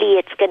hopefully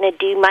it's going to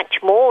do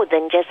much more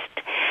than just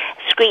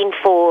screen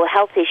for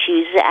health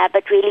issues,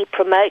 but really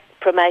promote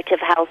promotive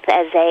health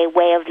as a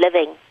way of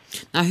living.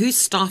 Now, who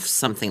staffs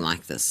something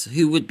like this?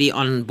 Who would be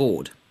on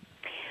board?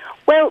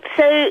 Well,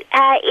 so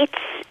it's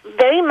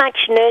very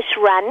much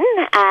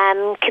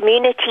nurse-run,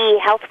 community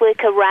health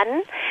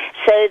worker-run.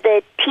 So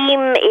the team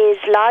is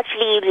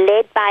largely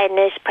led by a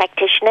nurse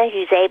practitioner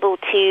who's able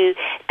to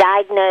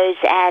diagnose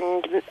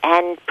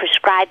and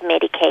prescribe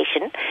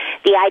medication.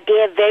 The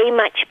idea very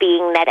much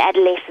being that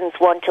adolescents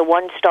want a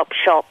one-stop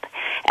shop,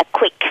 a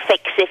quick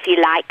fix, if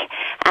you like,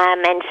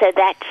 and so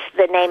that's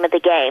the name of the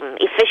game.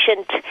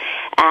 Efficient,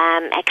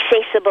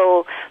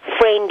 accessible,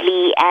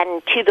 friendly,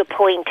 and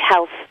to-the-point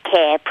health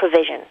care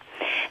provision.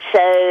 So,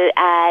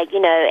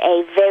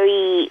 a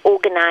very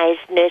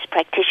organized nurse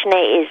practitioner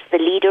is the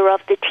leader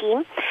of the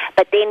team,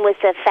 but then with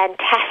a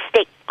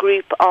fantastic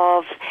group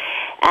of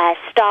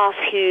staff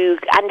who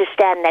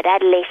understand that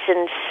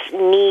adolescents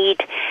need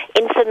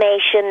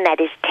information that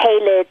is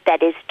tailored,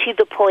 that is to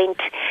the point,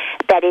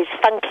 that is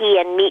funky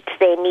and meets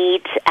their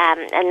needs,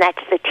 and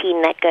that's the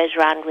team that goes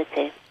around with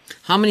them.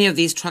 How many of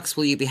these trucks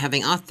will you be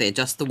having out there?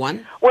 Just the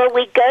one? Well,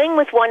 we're going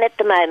with one at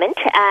the moment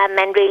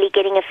and really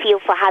getting a feel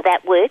for how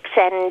that works.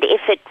 And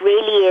if it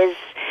really is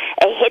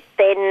a hit,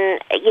 then,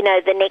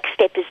 the next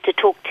step is to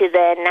talk to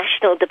the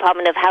National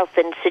Department of Health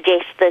and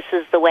suggest this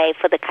is the way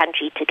for the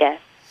country to go.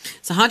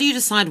 So how do you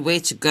decide where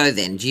to go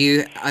then? Do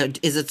you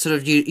is it sort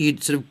of you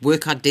sort of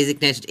work out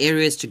designated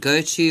areas to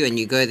go to, and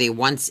you go there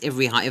once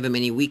every however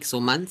many weeks or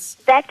months?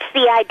 That's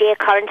the idea,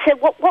 Corinne. So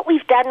what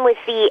we've done with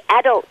the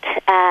adult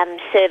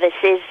service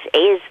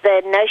is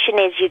the notion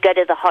is you go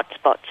to the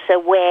hotspots. So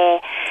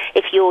where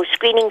if you're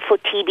screening for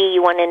TB,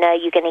 you want to know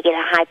you're going to get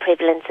a high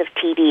prevalence of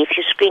TB. If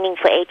you're screening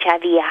for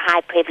HIV, a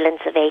high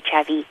prevalence of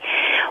HIV.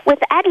 With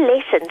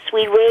adolescents,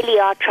 we really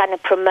are trying to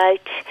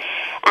promote,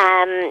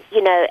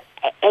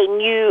 a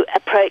new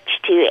approach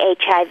to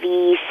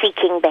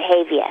HIV-seeking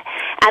behavior.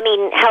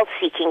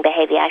 Health-seeking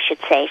behavior, I should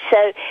say.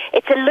 So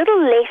it's a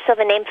little less of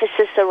an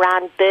emphasis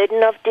around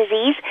burden of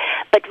disease,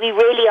 but we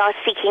really are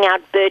seeking out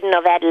burden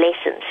of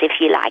adolescence, if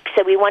you like.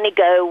 So we want to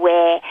go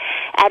where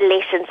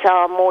adolescents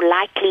are more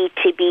likely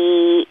to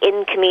be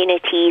in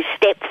communities,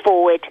 step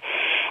forward.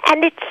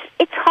 And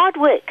it's hard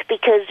work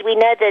because we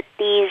know that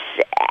these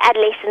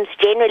adolescents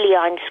generally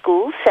are in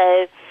school,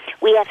 so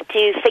we have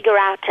to figure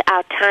out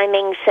our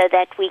timing so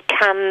that we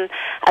come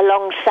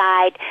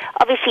alongside.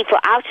 Obviously, for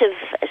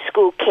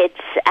out-of-school kids,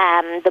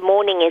 the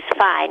morning is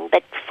fine,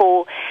 but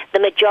for the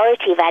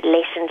majority of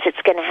adolescents,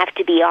 it's going to have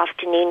to be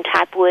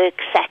afternoon-type work,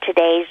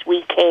 Saturdays,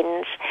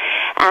 weekends.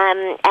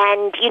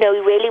 We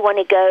really want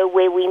to go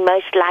where we're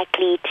most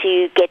likely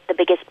to get the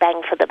biggest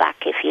bang for the buck,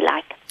 if you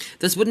like.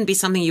 This wouldn't be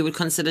something you would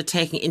consider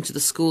taking into the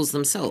schools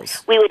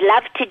themselves? We would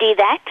love to do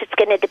that. It's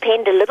going to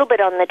depend a little bit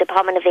on the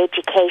Department of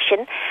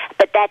Education,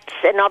 but that's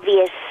an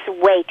obvious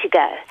way to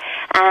go.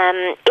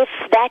 If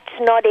that's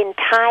not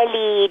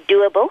entirely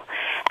doable,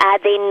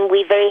 then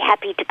we're very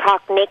happy to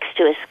park next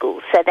to a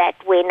school so that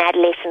when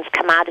adolescents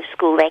come out of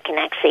school, they can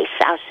access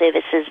our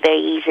services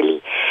very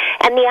easily.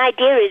 And the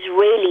idea is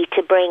really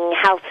to bring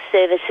health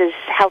services,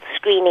 health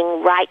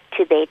screening right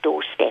to their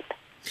doorstep.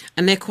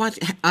 And they're quite,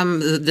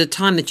 the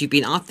time that you've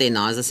been out there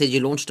now, as I said, you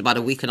launched about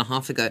a week and a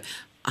half ago.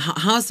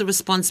 How's the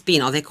response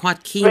been? Are they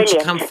quite keen Brilliant.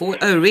 to come forward?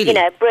 Oh, really? You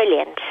know,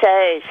 brilliant.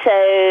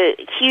 So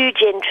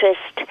huge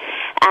interest.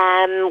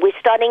 We're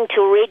starting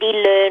to already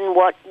learn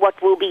what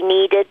will be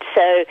needed.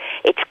 So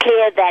it's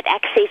clear that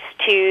access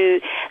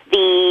to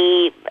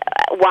the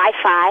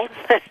Wi-Fi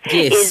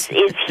yes.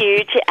 is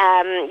huge.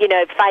 You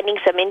know, finding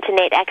some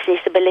internet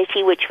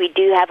accessibility, which we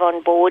do have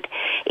on board,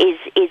 is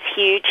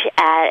huge.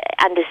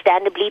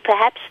 Understandably,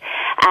 perhaps.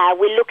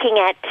 We're looking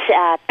at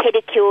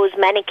pedicures,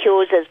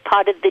 manicures as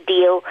part of the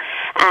deal.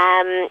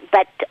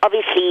 But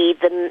obviously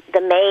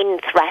the main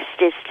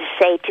thrust is to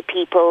say to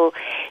people,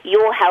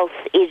 your health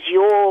is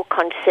your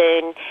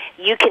concern.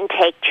 You can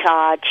take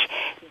charge.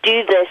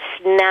 Do this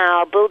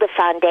now. Build a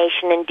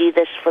foundation and do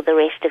this for the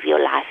rest of your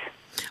life.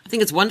 I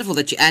think it's wonderful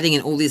that you're adding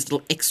in all these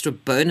little extra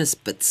bonus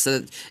bits.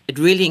 So it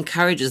really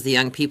encourages the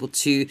young people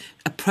to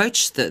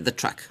approach the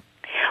truck.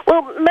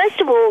 Well, most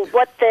of all,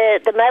 what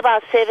the mobile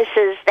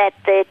services that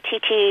the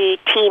Tutu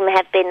team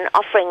have been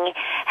offering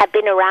have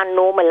been around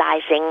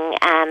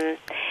normalizing,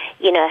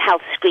 you know,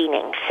 health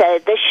screening. So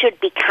this should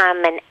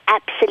become an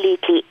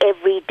absolutely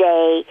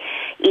everyday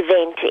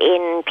event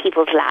in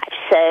people's lives.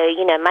 So,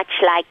 you know, much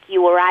like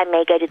you or I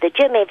may go to the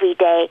gym every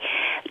day,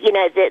 you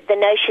know, the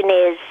notion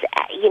is,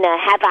 you know,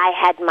 have I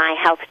had my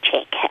health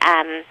check?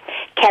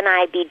 Can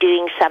I be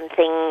doing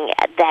something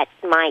that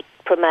might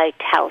promote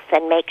health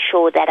and make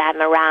sure that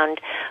I'm around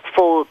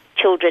for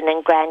children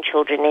and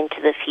grandchildren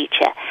into the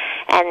future?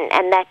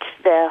 And that's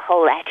the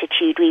whole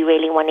attitude we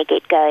really want to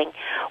get going.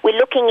 We're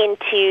looking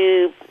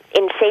into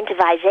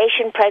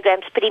incentivization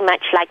programs, pretty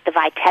much like the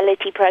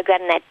Vitality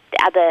program that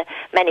other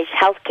managed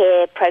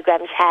healthcare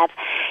programs have.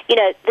 You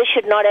know, this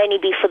should not only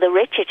be for the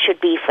rich, it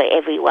should be for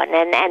everyone.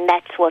 And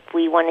that's what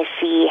we want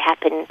to see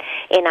happen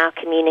in our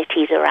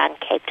communities around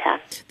Cape Town.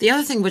 The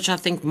other thing which I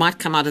think might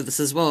come out of this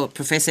as well,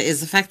 Professor,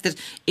 is the fact that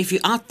if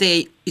you're out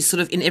there, you're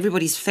sort of in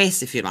everybody's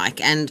face, if you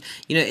like, and,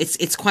 you know,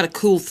 it's quite a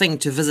cool thing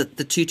to visit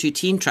the Tutu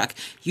Teen Truck.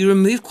 You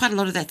remove quite a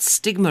lot of that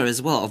stigma as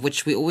well, of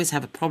which we always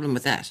have a problem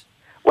with that.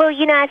 Well,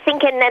 you know, I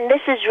think, and this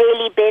has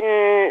really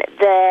been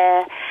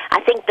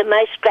the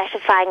most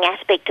gratifying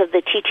aspect of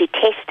the Tutu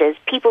testers.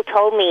 People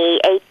told me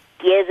 8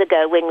 years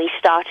ago when we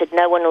started,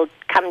 no one would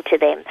come to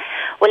them.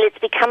 Well, it's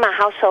become a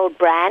household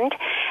brand,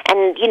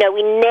 and, you know,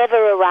 we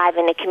never arrive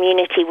in a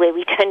community where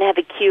we don't have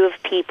a queue of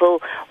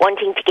people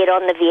wanting to get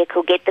on the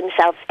vehicle, get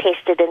themselves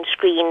tested and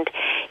screened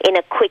in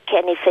a quick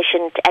and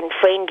efficient and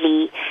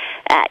friendly,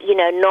 you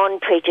know,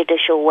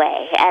 non-prejudicial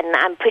way. And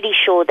I'm pretty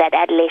sure that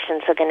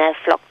adolescents are going to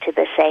flock to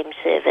the same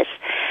service.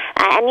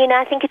 And, you know,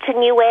 I think it's a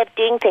new way of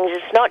doing things.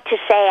 It's not to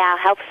say our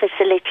health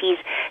facilities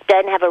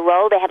don't have a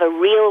role. They have a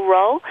real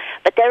role,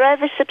 but they're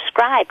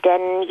oversubscribed.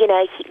 And, you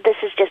know, this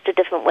is just a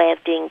different way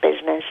of doing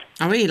business.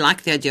 I really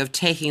like the idea of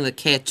taking the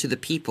care to the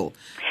people.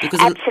 Because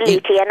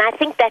absolutely, and I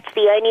think that's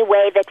the only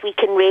way that we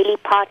can really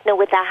partner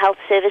with our health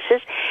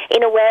services,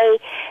 in a way,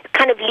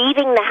 kind of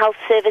leaving the health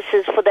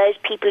services for those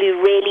people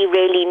who really,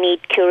 really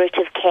need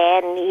curative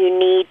care and who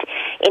need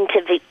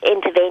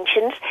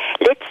interventions.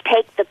 Let's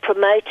take the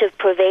promotive,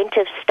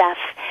 preventive stuff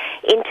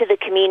into the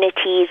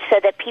communities so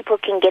that people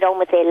can get on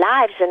with their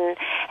lives and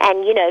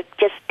you know,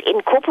 just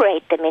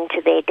incorporate them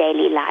into their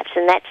daily lives,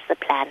 and that's the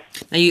plan.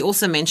 Now, you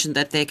also mentioned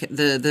that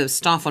the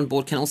staff on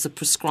board can also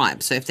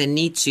prescribe, so if they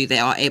need to, they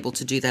are able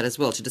to do that as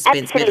well, to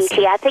dispense Absolutely.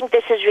 medicine. I think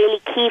this is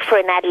really key for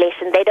an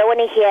adolescent. They don't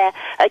want to hear,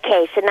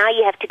 okay, so now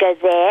you have to go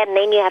there, and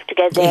then you have to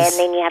go there, Yes. and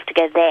then you have to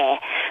go there.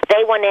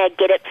 They want to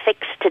get it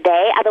fixed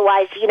today.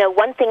 Otherwise, you know,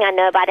 one thing I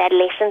know about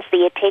adolescents,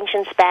 the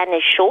attention span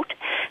is short.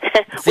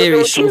 Very With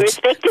all short. due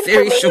respect to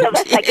Very many short, of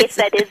us, I guess yes.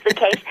 that is the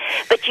case.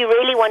 But you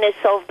really want to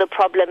solve the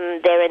problem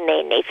there and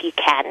then if you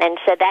can. And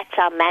so that's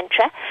our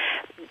mantra.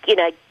 You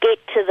know, get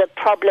to the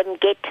problem,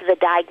 get to the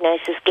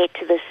diagnosis, get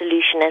to the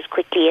solution as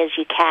quickly as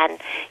you can.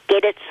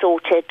 Get it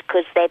sorted,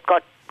 because they've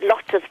got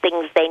lots of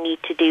things they need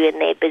to do in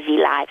their busy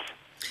lives.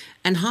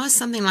 And how is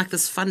something like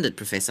this funded,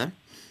 Professor?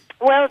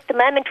 Well, at the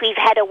moment we've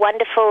had a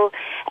wonderful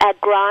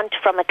grant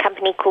from a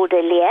company called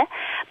Alia,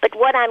 but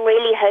what I'm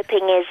really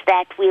hoping is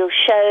that we'll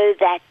show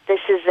that this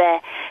is a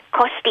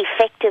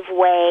cost-effective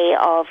way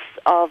of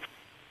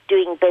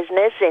doing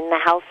business in the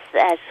health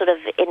sort of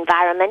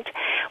environment.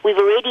 We've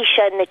already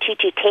shown the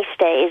Tutu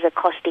tester is a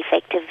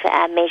cost-effective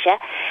measure.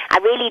 I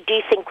really do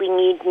think we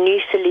need new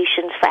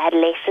solutions for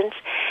adolescents,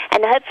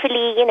 and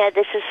hopefully, you know,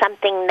 this is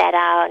something that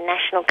our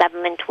national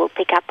government will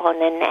pick up on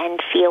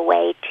and see a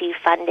way to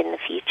fund in the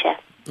future.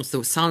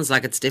 So it sounds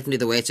like it's definitely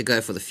the way to go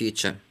for the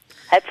future.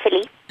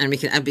 Hopefully. And we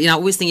can, you know, I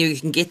always think you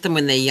can get them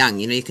when they're young.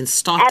 You know, you can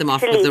start them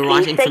off with the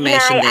right information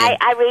so, you know, there.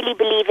 I really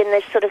believe in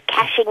this sort of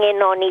cashing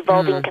in on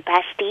evolving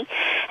capacity,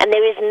 and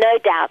there is no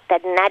doubt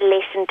that an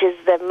adolescent is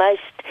the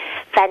most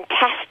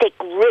fantastic,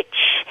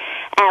 rich,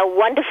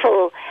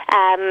 wonderful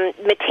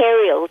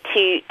material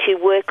to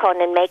work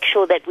on and make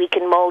sure that we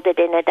can mold it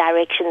in a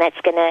direction that's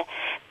going to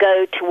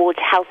go towards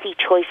healthy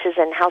choices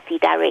and healthy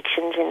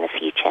directions in the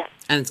future.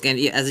 And it's going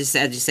to, as you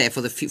say,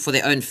 for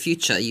their own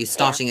future. You're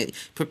starting it,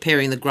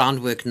 preparing the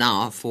groundwork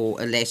now for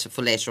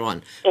later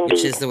on, Indeed.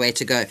 Which is the way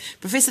to go.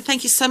 Professor,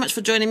 thank you so much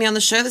for joining me on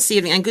the show this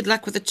evening, and good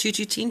luck with the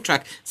Tutu Teen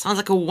Truck. Sounds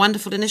like a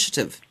wonderful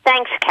initiative.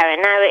 Thanks, Karen.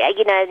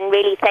 And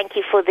really thank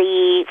you for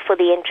the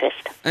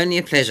interest. Only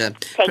a pleasure.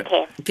 Take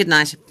care. Good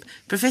night.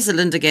 Professor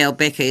Linda Gale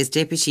Becker is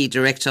Deputy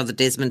Director of the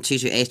Desmond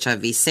Tutu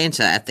HIV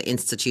Centre at the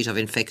Institute of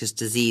Infectious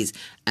Disease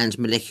and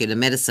Molecular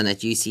Medicine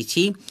at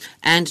UCT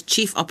and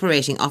Chief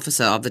Operating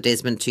Officer of the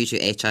Desmond Tutu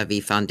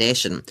HIV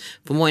Foundation.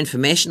 For more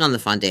information on the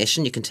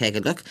foundation, you can take a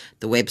look.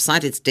 The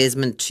website is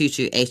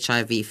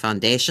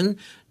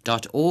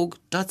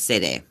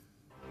desmondtutuhivfoundation.org.za.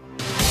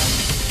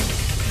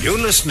 You're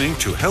listening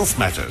to Health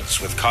Matters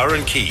with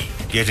Karen Key,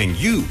 getting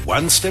you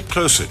one step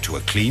closer to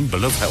a clean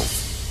bill of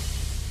health.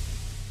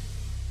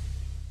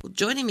 Well,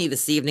 joining me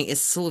this evening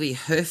is Sylvie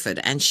Herford,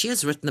 and she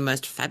has written the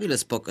most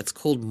fabulous book. It's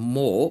called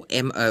More,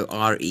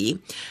 M-O-R-E,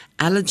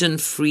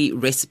 Allergen-Free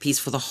Recipes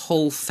for the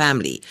Whole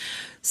Family.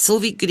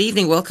 Sylvie, good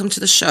evening. Welcome to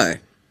the show.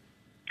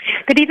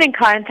 Good evening,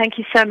 Karen. Thank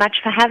you so much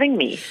for having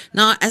me.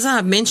 Now, as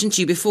I mentioned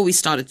to you before we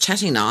started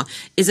chatting now,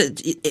 is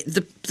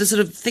the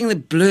sort of thing, the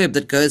blurb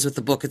that goes with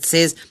the book, it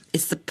says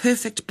it's the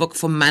perfect book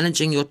for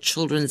managing your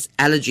children's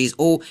allergies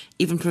or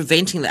even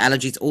preventing the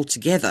allergies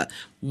altogether.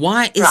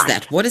 Why is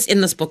that? What is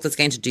in this book that's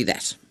going to do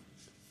that?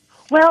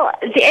 Well,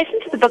 the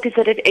essence of the book is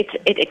that it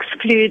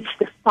excludes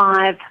the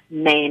 5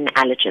 main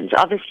allergens.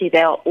 Obviously,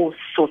 there are all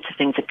sorts of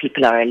things that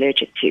people are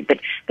allergic to, but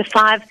the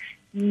 5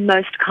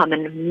 most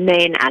common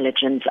main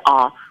allergens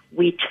are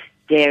wheat,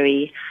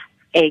 dairy,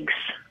 eggs,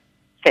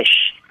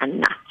 fish, and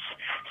nuts.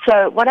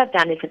 So what I've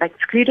done is I've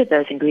excluded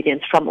those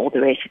ingredients from all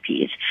the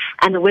recipes.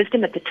 And the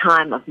wisdom at the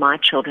time of my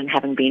children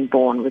having been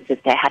born was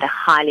that they had a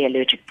highly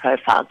allergic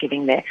profile,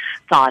 giving their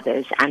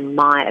fathers and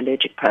my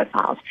allergic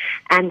profiles.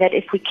 And that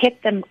if we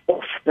kept them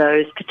off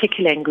those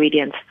particular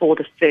ingredients for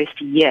the first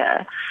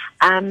year,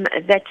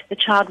 that the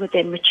child would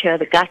then mature,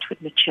 the gut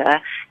would mature,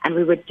 and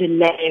we would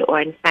delay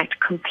or in fact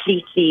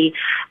completely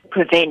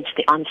prevent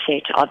the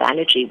onset of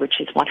allergy,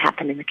 which is what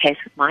happened in the case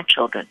with my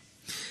children.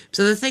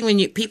 So the thing, when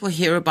people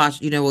hear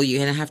about, you're going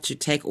to have to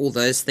take all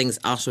those things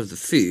out of the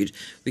food,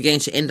 we're going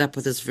to end up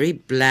with this very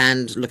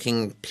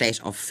bland-looking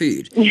plate of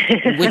food,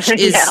 which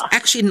is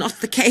actually not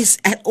the case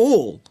at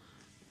all.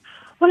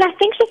 Well, I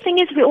think the thing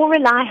is we all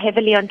rely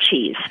heavily on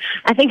cheese.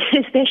 I think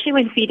especially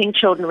when feeding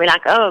children, we're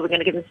like, oh, we're going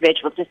to give them some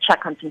vegetables, just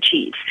chuck on some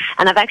cheese.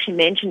 And I've actually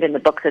mentioned in the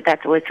book that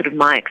that's always sort of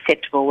my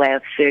acceptable way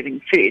of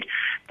serving food.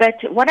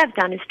 But what I've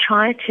done is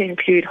try to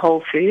include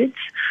whole foods,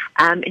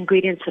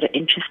 ingredients that are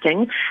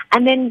interesting,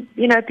 and then,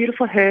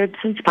 beautiful herbs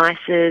and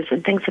spices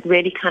and things that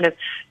really kind of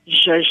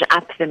zhuzh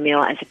up the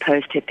meal as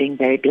opposed to it being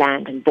very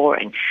bland and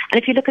boring.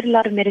 And if you look at a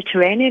lot of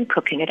Mediterranean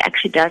cooking, it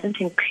actually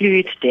doesn't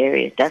include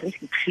dairy, it doesn't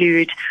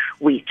include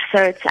wheat.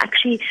 So it's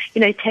actually,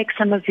 take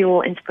some of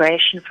your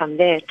inspiration from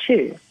there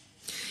too.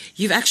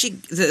 You've actually,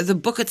 the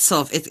book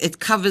itself, it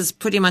covers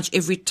pretty much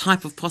every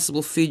type of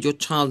possible food your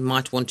child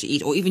might want to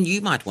eat, or even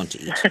you might want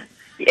to eat.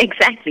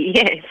 Exactly,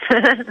 yes.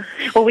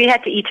 Well, we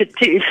had to eat it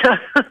too. So.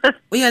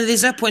 Well,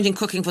 there's no point in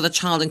cooking for the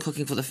child and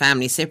cooking for the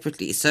family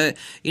separately. So,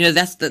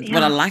 that's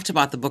what I liked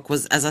about the book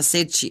was, as I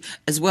said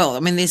as well, I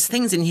mean, there's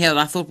things in here that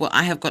I thought, well,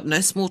 I have got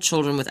no small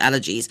children with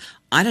allergies.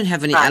 I don't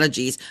have any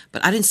allergies,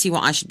 but I don't see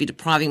why I should be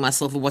depriving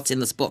myself of what's in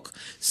this book.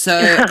 So,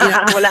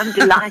 well, I'm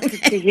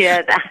delighted to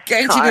hear that.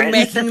 Going to be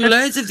making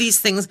loads of these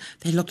things.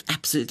 They looked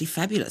absolutely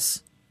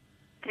fabulous.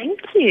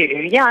 Thank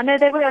you. Yeah, no,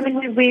 they were. I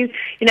mean, we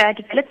I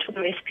developed all the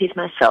recipes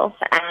myself,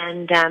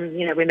 and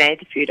we made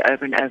the food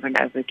over and over and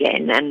over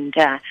again. And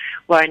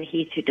Warren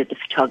Heath, who did the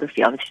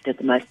photography, obviously did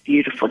the most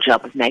beautiful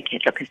job of making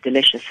it look as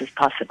delicious as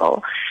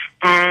possible.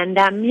 And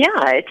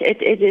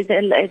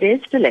it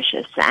is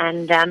delicious.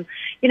 And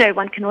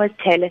one can always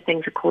tailor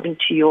things according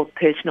to your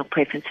personal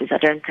preferences. I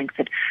don't think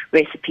that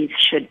recipes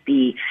should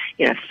be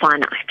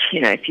finite.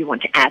 If you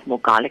want to add more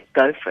garlic,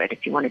 go for it.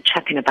 If you want to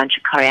chuck in a bunch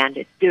of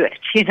coriander, do it.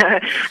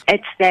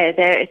 It's there.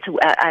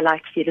 I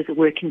like to see it as a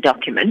working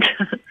document.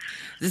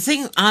 The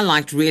thing I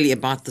liked really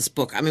about this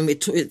book, I mean,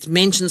 it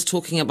mentions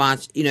talking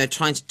about,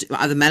 trying to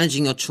either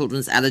managing your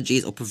children's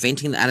allergies or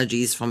preventing the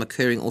allergies from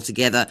occurring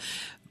altogether.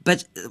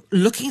 But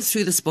looking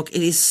through this book,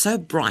 it is so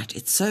bright,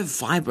 it's so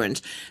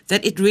vibrant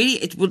that it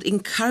would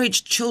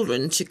encourage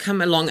children to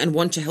come along and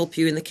want to help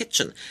you in the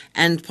kitchen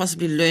and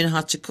possibly learn how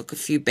to cook a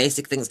few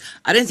basic things.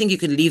 I don't think you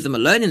can leave them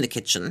alone in the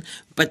kitchen,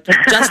 but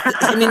just,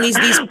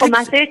 these Well,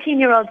 my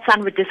 13-year-old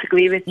son would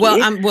disagree with you.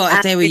 Well,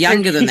 if they were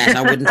younger than that,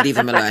 I wouldn't leave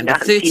them alone. But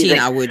 13,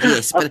 I would,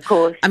 yes. But, of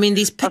course. I mean,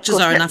 these pictures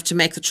are enough to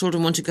make the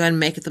children want to go and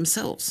make it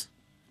themselves.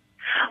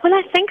 Well,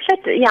 I think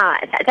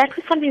that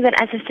was something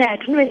that, as I say, I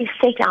didn't really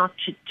set out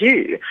to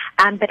do.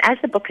 But as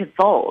the book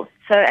evolved,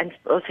 and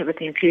also with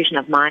the inclusion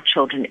of my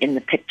children in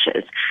the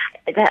pictures,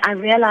 that I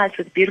realized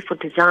with beautiful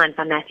design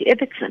by Matthew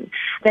Ibbotson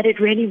that it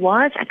really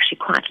was actually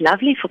quite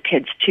lovely for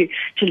kids to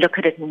look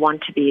at it and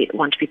want to be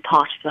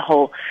part of the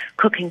whole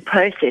cooking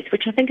process,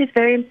 which I think is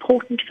very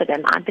important for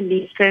them. I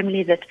believe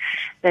firmly that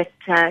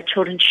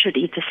children should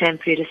eat the same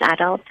food as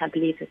adults. I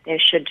believe that they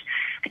should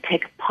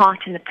take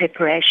part in the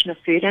preparation of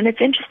food, and it's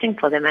interesting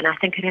for them, and I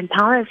think it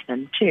empowers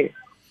them too.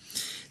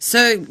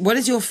 So what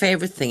is your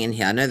favorite thing in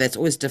here? I know that's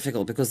always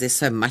difficult because there's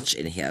so much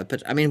in here,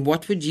 but I mean,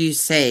 what would you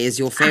say is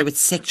your favorite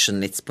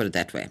section? Let's put it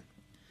that way.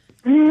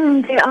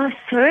 There are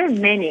so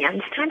many. I'm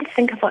just trying to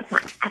think of what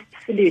my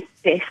absolute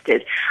best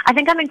is. I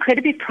think I'm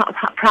incredibly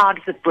proud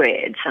of the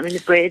breads. I mean, the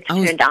breads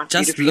turned out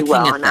beautifully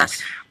well, and I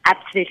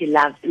absolutely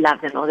love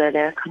them, although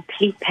they're a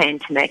complete pain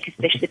to make,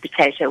 especially the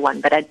potato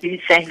one, but I do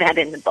say that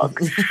in the book.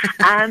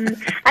 And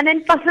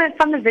then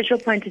from the visual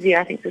point of view,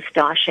 I think the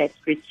star-shaped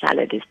fruit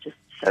salad is just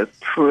so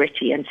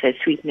pretty and so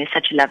sweet, and there's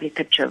such a lovely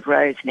picture of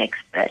Rose next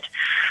to it.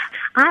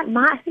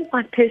 I think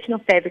my personal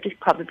favorite is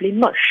probably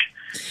mush,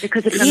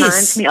 because it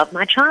reminds me of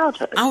my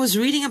childhood. I was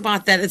reading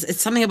about that.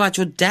 It's something about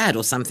your dad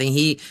or something.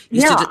 He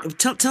used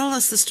to tell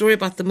us the story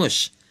about the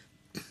mush.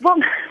 Well,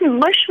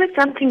 mush was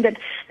something that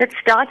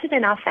started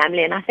in our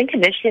family, and I think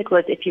initially it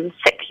was if you were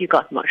sick, you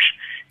got mush.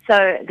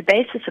 So the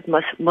basis of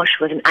mush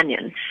was an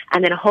onion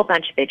and then a whole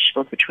bunch of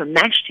vegetables which were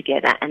mashed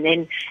together, and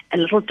then a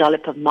little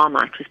dollop of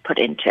Marmite was put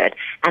into it.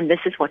 And this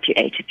is what you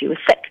ate if you were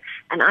sick.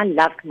 And I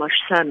loved mush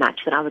so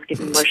much that I was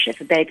given mush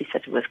if a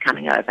babysitter was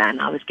coming over,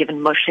 and I was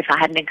given mush if I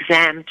had an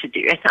exam to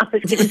do, and I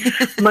was given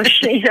mush,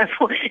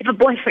 if a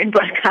boyfriend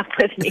broke up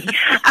with me.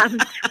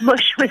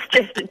 Mush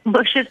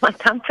is my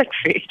comfort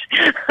food.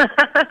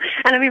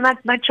 And I mean,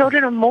 my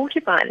children are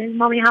mortified. And,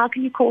 Mommy, how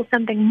can you call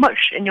something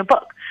mush in your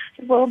book? I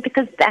said, well,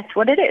 because that's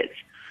what it is.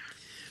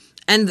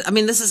 And I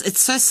mean, it's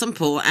so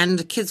simple,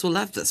 and kids will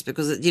love this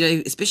because,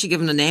 especially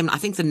given the name, I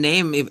think the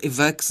name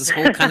evokes this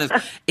whole kind of,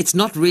 it's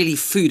not really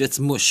food, it's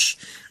mush,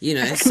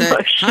 So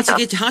mush, how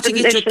to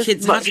get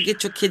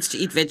your kids to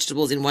eat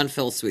vegetables in one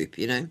fell swoop,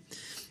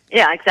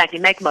 Yeah, exactly.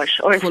 Make mush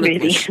or a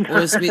smoothie.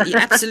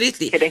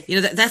 Absolutely.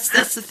 That's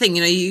the thing.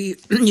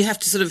 You have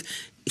to sort of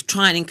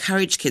try and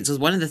encourage kids. Because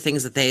one of the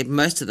things that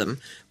most of them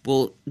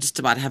will just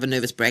about have a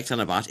nervous breakdown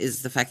about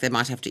is the fact they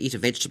might have to eat a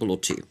vegetable or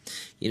two.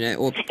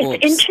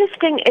 It's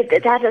interesting.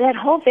 That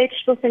whole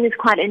vegetable thing is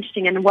quite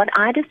interesting. And what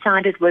I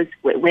decided was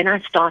when I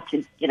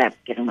started,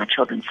 giving my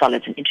children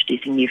solids and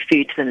introducing new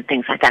food to them and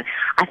things like that,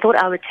 I thought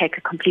I would take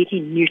a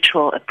completely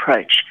neutral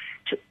approach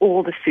to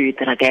all the food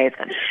that I gave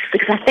them.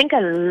 Because I think a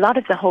lot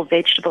of the whole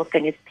vegetable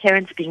thing is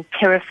parents being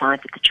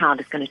terrified that the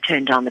child is going to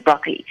turn down the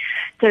broccoli.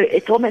 So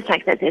it's almost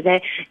like that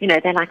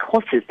they're like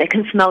horses. They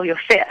can smell your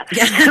fear.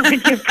 So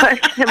when you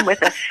approach them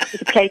with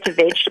a plate of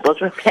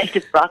vegetables or a plate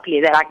of broccoli,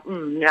 they're like,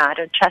 no, I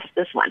don't trust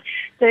this one.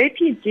 So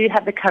if you do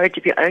have the courage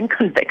of your own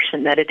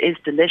conviction that it is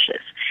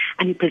delicious,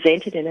 and you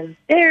present it in a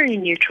very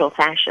neutral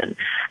fashion,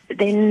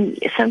 then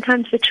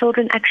sometimes the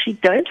children actually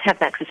don't have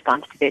that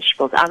response to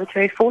vegetables. I was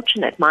very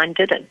fortunate. Mine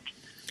didn't.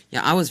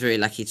 Yeah, I was very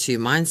lucky too.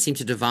 Mine seemed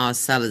to devour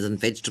salads and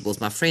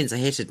vegetables. My friends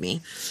hated me,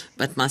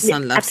 but my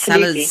son loved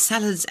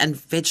salads and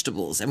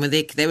vegetables. And when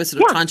they were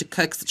sort of trying to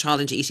coax the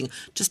child into eating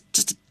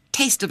just a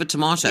taste of a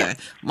tomato,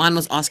 mine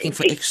was asking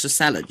for extra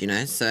salad,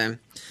 so...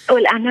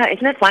 Well, I know.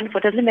 Isn't it wonderful?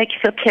 Doesn't it make you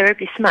feel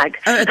terribly smug?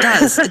 Oh, it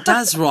does. It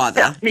does, rather.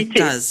 Yeah, me too. It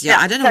does. Yeah,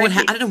 I don't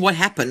know what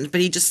happened,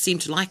 but he just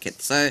seemed to like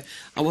it. So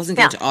I wasn't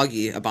going to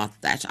argue about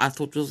that. I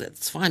thought, well,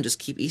 it's fine. Just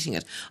keep eating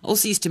it. I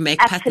also used to make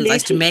patterns. I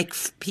used to make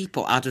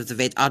people out of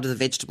the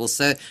vegetables.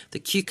 So the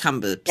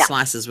cucumber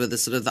slices were the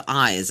sort of the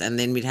eyes, and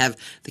then we'd have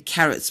the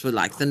carrots were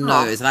like the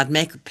nose, and I'd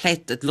make a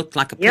plate that looked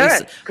like a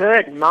person. You're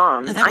a good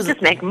mom. I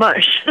just make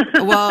mush.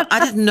 Well, I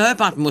didn't know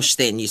about mush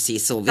then. You see,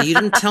 Sylvie, you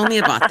didn't tell me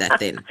about that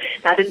then.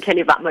 I didn't tell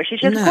you about mush. You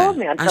should have called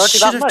me.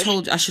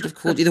 I should have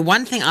called you. The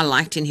one thing I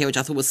liked in here, which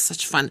I thought was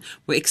such fun,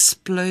 were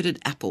exploded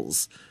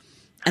apples.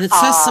 And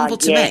it's so simple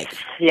to make.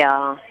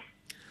 Yeah.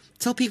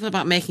 Tell people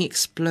about making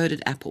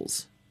exploded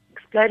apples.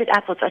 Exploded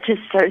apples are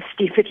just so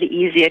stupidly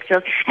easy. It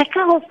feels, that's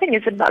the whole thing.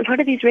 Is a lot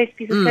of these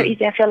recipes are so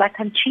easy. I feel like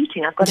I'm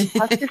cheating. I've got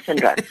imposter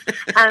syndrome.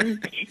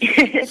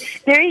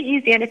 Very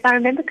easy. And if I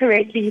remember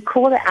correctly, you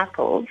core the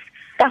apples,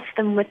 stuff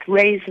them with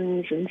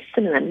raisins and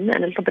cinnamon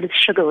and a little bit of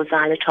sugar or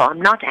xylitol. I'm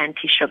not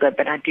anti-sugar,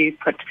 but I do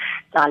put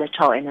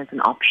xylitol in as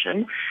an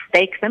option.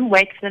 Bake them,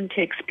 wait for them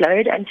to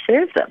explode, and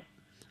serve them.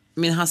 I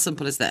mean, how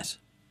simple is that?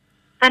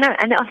 I know,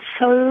 and they are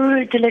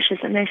so delicious,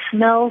 and they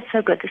smell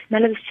so good. The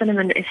smell of the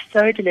cinnamon is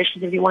so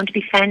delicious. If you want to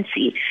be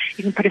fancy,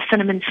 you can put a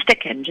cinnamon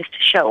stick in just to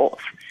show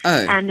off.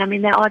 Oh. And, I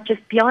mean, they are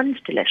just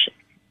beyond delicious.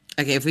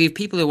 Okay, for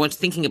people who are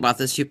thinking about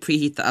this, you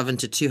preheat the oven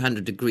to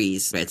 200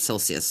 degrees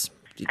Celsius.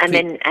 And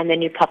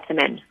then you pop them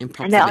in.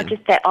 They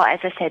are, as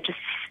I said,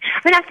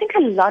 I think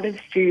a lot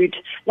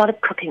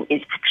of cooking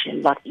is actually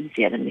a lot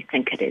easier than we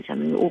think it is. I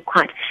mean, we're all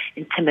quite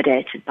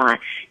intimidated by,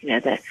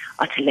 the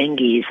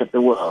Ottolenghi's of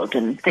the world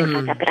and things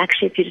like that. But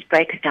actually, if you just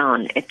break it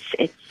down, it's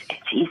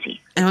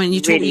easy. And when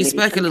you Really,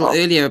 spoke a really little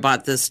simple. earlier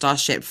about the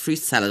star-shaped fruit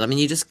salad. I mean,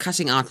 you're just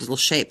cutting out little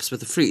shapes with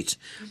the fruit,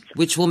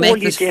 which will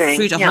make the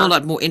fruit a whole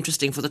lot more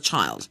interesting for the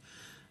child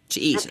to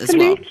eat as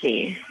well.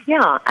 Absolutely,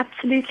 yeah,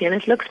 absolutely, and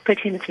it looks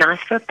pretty and it's nice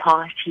for a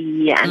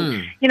party,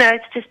 and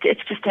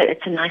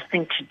it's a nice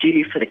thing to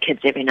do for the kids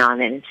every now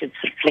and then instead of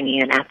sort of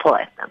flinging an apple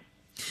at them.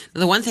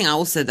 The one thing I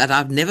also that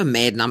I've never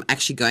made, and I'm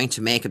actually going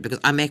to make it because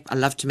I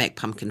love to make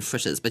pumpkin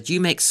fritters, but you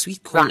make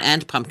sweet corn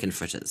and pumpkin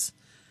fritters.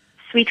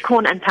 Sweet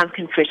corn and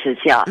pumpkin fritters,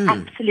 yeah,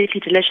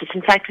 absolutely delicious.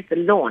 In fact, at the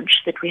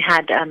launch that we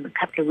had a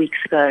couple of weeks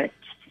ago at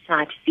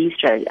Society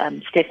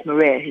Bistro, Steph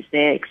Maria, who's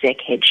their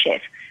exec head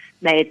chef,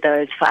 made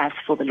those for us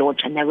for the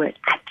launch, and they were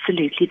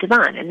absolutely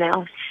divine, and they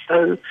are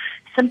so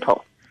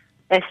simple.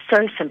 They're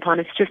so simple,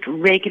 and it's just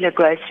regular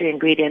grocery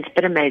ingredients,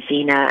 bit of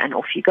maizena, and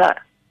off you go.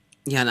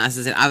 Yeah, and as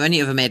I said, I've only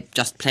ever made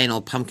just plain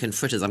old pumpkin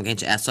fritters. I'm going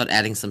to start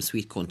adding some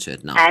sweet corn to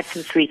it now. Add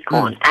some sweet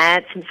corn.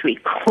 Add some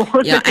sweet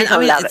corn. Yeah, and I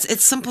mean, love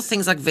it's simple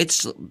things like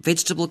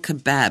vegetable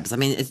kebabs. I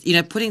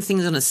mean, putting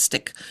things on a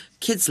stick.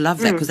 Kids love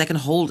that because they can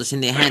hold it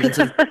in their hand and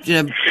sort of,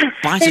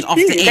 bite it off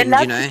the end,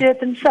 They love to do it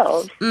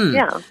themselves.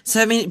 Yeah.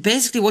 So, I mean,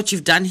 basically what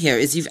you've done here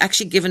is you've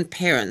actually given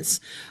parents,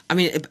 I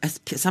mean,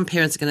 some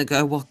parents are going to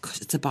go, well,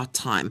 it's about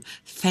time.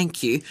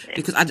 Thank you.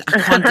 Because I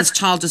can't, this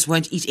child just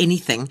won't eat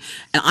anything.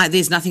 And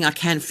there's nothing I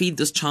can feed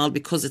this child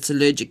because it's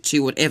allergic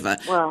to whatever.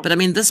 Well, but I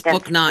mean, this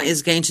book now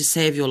is going to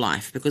save your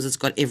life because it's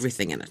got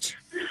everything in it.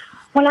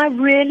 Well, I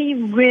really,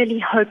 really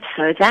hope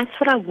so. That's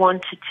what I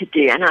wanted to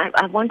do. And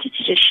I wanted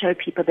to just show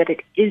people that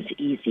it is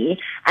easy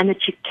and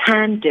that you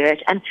can do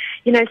it. And,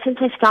 since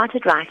I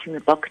started writing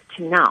the book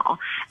to now,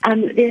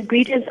 the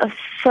ingredients are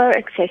so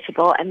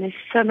accessible and there's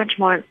so much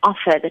more on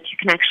offer that you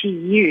can actually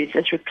use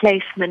as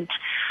replacement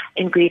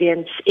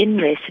ingredients in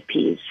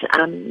recipes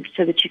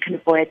so that you can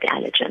avoid the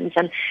allergens.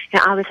 And,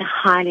 I was a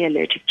highly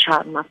allergic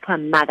child, and my poor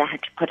mother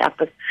had to put up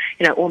with,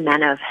 all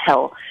manner of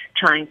hell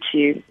trying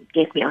to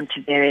get me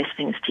onto various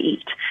things to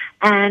eat.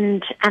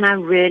 And I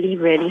really,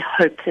 really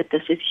hope that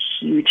this is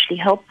hugely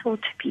helpful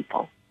to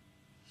people.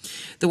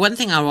 The one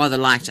thing I rather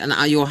liked, and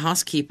your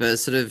housekeeper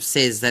sort of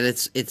says that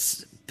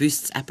it's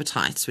boosts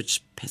appetites,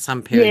 which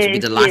some parents would be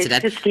delighted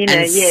at, Christina,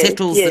 and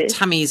settles the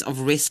tummies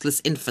of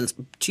restless infants.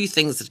 Two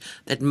things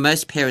that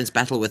most parents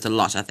battle with a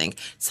lot, I think.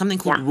 Something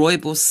called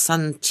Rooibos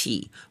Sun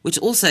Tea, which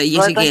also,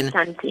 yet again,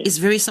 is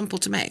very simple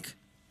to make.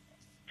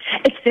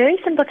 It's very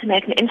simple to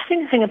make. An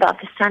interesting thing about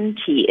the sun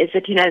tea is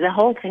that, the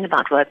whole thing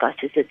about rooibos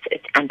is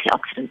its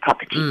antioxidant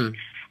properties.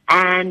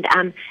 And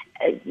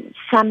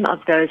some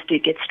of those do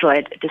get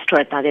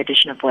destroyed by the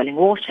addition of boiling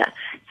water.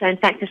 So, in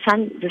fact, the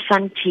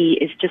sun tea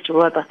is just a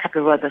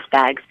couple of rooibos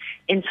bags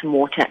in some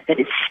water that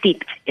is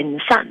steeped in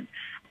the sun.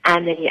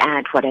 And then you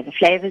add whatever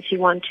flavors you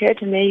want to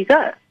it, and there you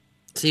go.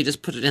 So you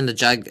just put it in the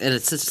jug, and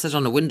it sits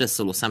on a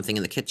windowsill or something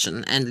in the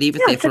kitchen, and leave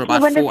it there for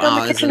about 4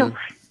 hours.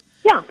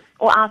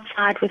 Or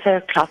outside with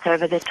a cloth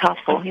over the top,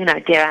 or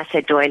dare I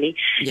say, doily.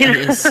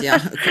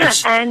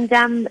 Gosh. And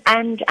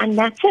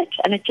that's it.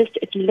 And it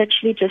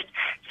literally just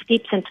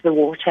steeps into the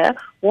water,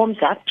 warms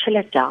up, chill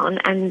it down,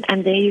 and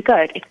there you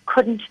go. It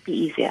couldn't be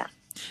easier.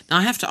 Now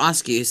I have to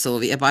ask you,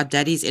 Sylvie, about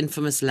Daddy's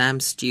infamous lamb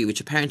stew,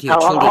 which apparently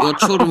your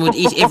children would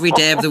eat every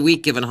day of the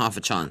week given half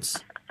a chance.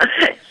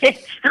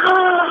 Yes.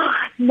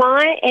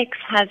 My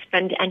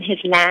ex-husband and his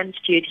lamb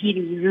stew, he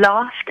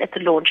laughed at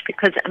the launch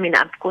because,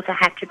 of course I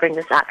had to bring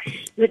this up.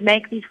 He would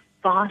make these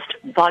vast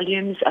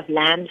volumes of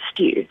lamb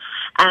stew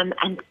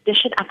and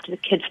dish it up to the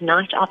kids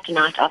night after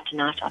night after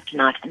night after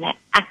night, and they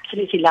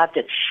absolutely loved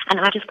it. And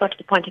I just got to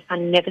the point if I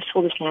never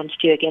saw this lamb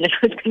stew again, it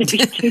was going to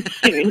be too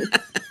soon.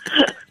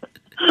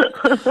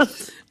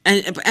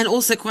 And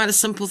also quite a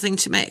simple thing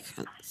to make.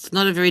 It's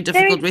not a very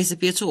difficult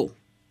recipe at all.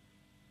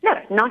 No,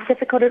 not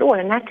difficult at all.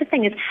 And that's the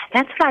thing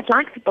that's what I'd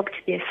like the book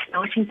to be a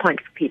starting point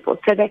for people.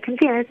 So they can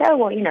say,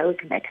 we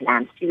could make a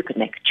lamb stew, we could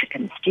make a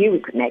chicken stew, we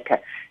could make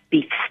a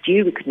beef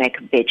stew, we could make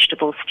a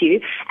vegetable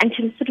stew, and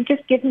to sort of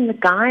just give them the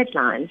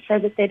guidelines so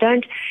that they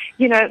don't,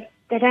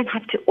 they don't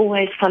have to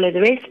always follow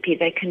the recipe.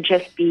 They can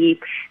just be,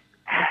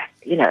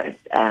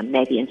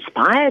 maybe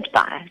inspired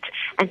by it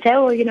and say,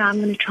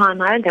 I'm going to try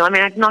my own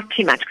thing. Not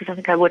too much because I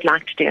think I would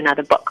like to do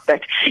another book,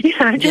 but,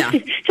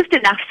 just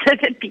enough so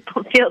that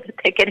people feel that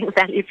they're getting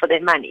value for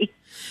their money.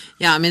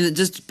 Yeah,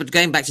 but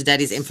going back to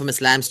Daddy's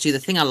infamous lamb stew, the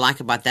thing I like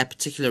about that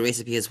particular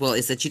recipe as well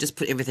is that you just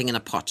put everything in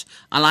a pot.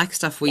 I like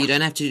stuff where you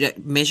don't have to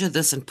measure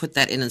this and put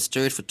that in and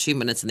stir it for 2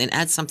 minutes and then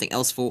add something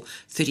else for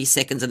 30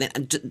 seconds and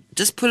then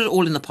just put it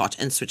all in the pot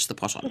and switch the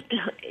pot on.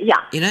 Yeah,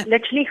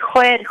 literally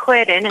pour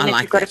it in, and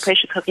if you've got a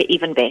pressure cooker,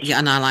 even better. Yeah,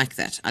 and I like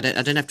that. I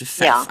don't have to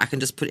faff. Yeah. I can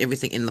just put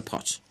everything in the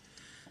pot.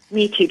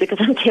 Me too, because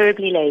I'm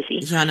terribly lazy.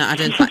 Yeah, no, I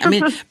don't.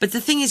 But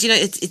the thing is,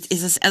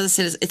 as I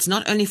said, it's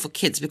not only for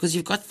kids because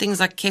you've got things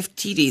like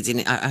keftides in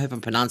it. I hope I'm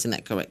pronouncing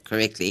that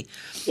correctly.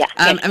 Yeah,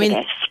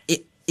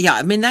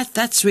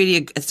 that's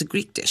really it's a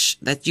Greek dish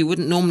that you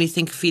wouldn't normally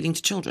think of feeding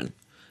to children,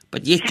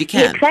 but yet you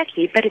Yeah, can.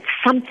 exactly, but it's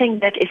something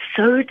that is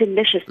so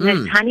delicious. And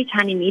those tiny,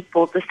 tiny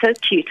meatballs are so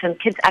cute, and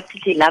kids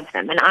absolutely love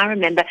them. And I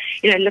remember,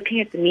 looking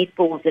at the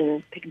meatballs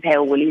in Pick and Pay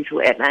or Woolies or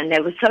whatever, and they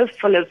were so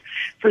full of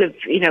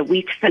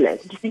wheat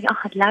fillers. And just think,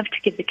 I'd love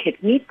to give the kids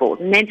meatballs.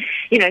 And then,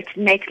 to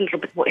make it a little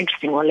bit more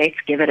interesting, well, let's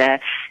give it an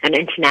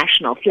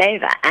international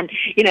flavor. And,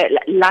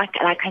 like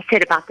I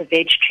said about the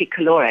veg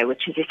tricolore,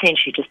 which is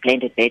essentially just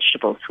blended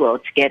vegetables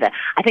swirled together,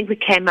 I think we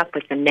came up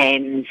with the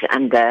names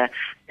and the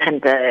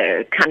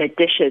kind of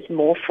dishes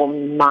more for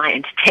my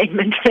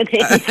entertainment than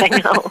anything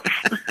else.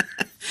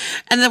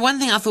 And the one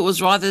thing I thought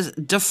was rather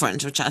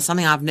different, which is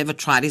something I've never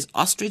tried, is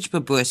ostrich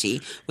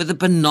bobotie with a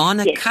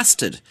banana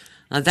custard.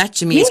 Now that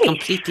to me is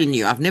completely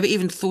new. I've never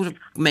even thought of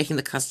making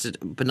the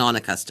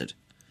banana custard.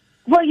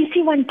 Well, you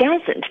see, one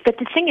doesn't. But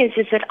the thing is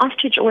that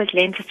ostrich always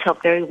lends itself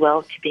very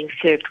well to being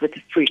served with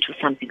a fruit or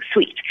something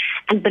sweet.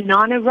 And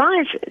banana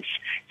rises.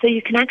 So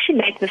you can actually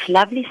make this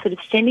lovely sort of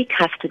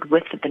semi-custard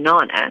with the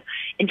banana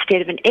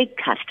instead of an egg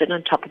custard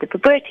on top of the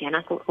bobotie. And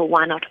I thought, well,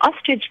 why not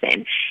ostrich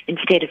then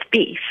instead of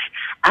beef?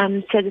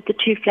 So that the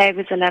two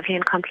flavors are lovely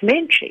and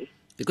complementary.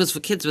 Because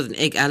for kids with an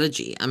egg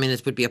allergy,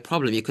 it would be a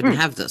problem. You couldn't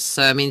have this.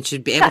 So, to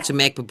be able to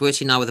make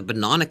bobotie now with a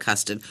banana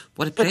custard,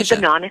 what a pleasure.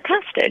 With a banana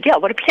custard, yeah,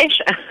 what a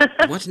pleasure.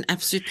 What an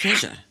absolute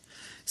pleasure.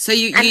 So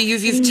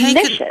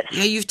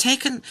you've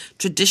taken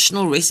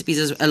traditional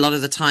recipes a lot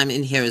of the time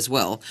in here as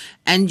well,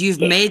 and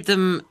you've made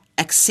them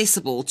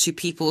accessible to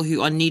people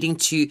who are needing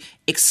to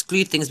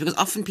exclude things, because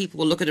often people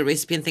will look at a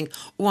recipe and think,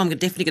 oh, I'm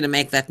definitely going to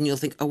make that, and you'll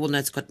think, oh, well, no,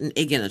 it's got an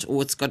egg in it,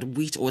 or it's got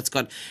wheat, or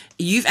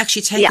you've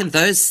actually taken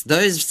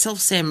those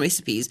self-same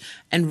recipes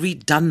and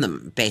redone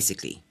them,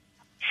 basically.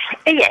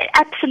 Yeah,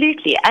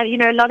 absolutely. A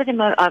lot of them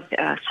are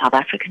South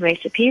African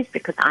recipes,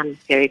 because I'm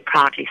very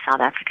proudly South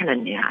African,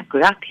 and I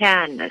grew up here,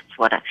 and it's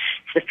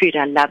the food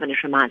I love, and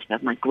it reminds me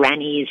of my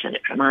grannies, and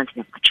it reminds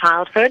me of my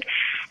childhood.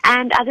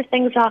 And other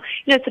things are,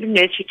 sort of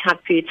nursery type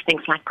foods,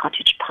 things like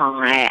cottage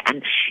pie,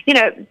 and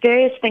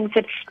various things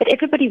that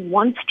everybody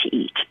wants to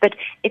eat. But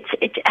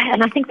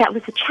and I think that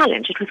was a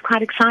challenge. It was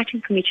quite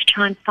exciting for me to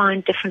try and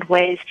find different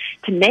ways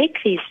to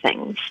make these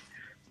things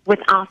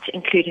without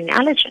including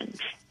allergens.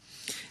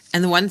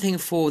 And the one thing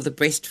for the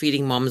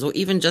breastfeeding moms, or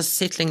even just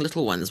settling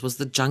little ones, was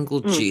the jungle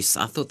juice.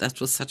 I thought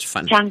that was such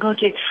fun. Jungle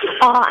juice.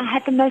 Oh, I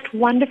had the most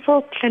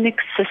wonderful clinic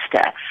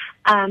sister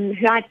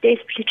who I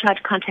desperately tried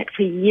to contact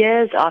for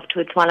years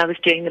afterwards while I was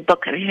doing the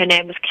book. Her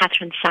name was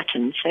Catherine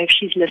Sutton. So if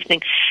she's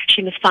listening,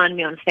 she must find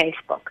me on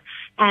Facebook.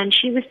 And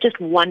she was just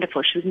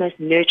wonderful. She was the most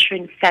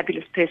nurturing,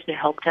 fabulous person who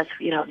helped us,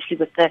 obviously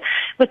with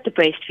the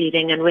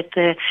breastfeeding and with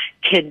the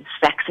kids'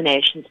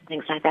 vaccinations and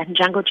things like that. And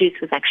jungle juice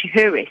was actually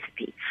her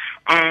recipe.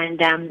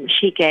 And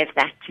she gave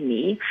that to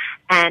me,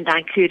 and I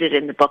included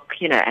it in the book,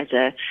 as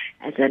a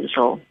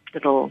little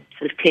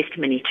sort of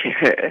testimony to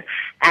her.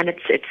 And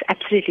it's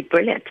absolutely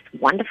brilliant.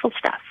 It's wonderful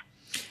stuff.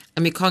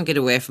 And we can't get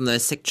away from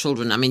those sick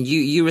children.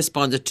 You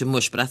responded to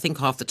mush, but I think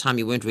half the time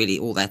you weren't really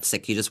all that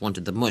sick. You just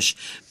wanted the mush.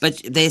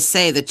 But they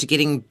say that you're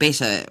getting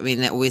better.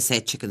 They always say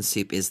chicken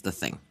soup is the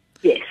thing.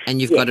 Yes.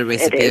 And you've got a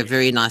recipe, a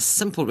very nice,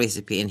 simple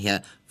recipe in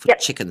here for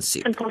chicken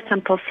soup. Simple.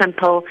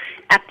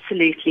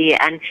 Absolutely.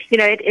 And,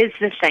 it is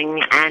the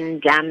thing.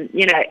 And,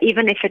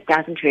 even if it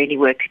doesn't really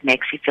work, it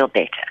makes you feel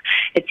better.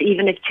 It's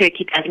even if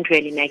turkey doesn't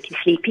really make you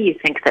sleepy, you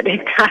think that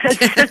it does.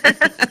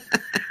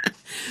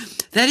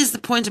 That is the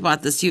point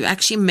about this. You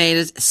actually made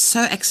it so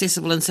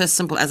accessible and so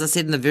simple, as I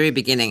said in the very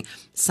beginning,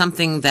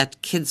 something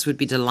that kids would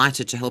be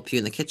delighted to help you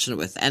in the kitchen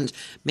with, and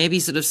maybe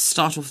sort of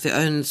start off their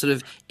own sort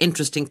of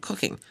interest in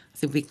cooking. I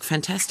think would be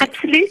fantastic.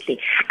 Absolutely.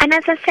 And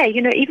as I say,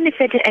 even if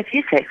they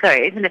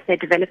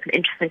develop an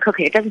interest in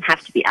cooking, it doesn't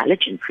have to be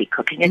allergen-free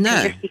cooking. It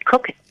can just be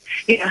cooking.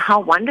 How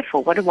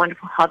wonderful. What a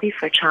wonderful hobby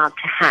for a child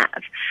to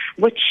have,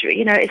 which,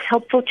 is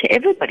helpful to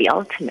everybody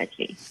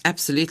ultimately.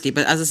 Absolutely.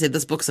 But as I said,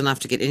 this book's enough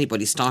to get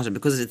anybody started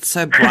because it's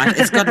so bright.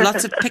 It's got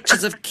lots of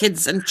pictures of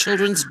kids and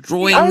children's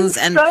drawings.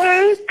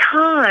 So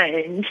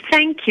kind.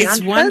 Thank you.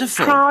 I'm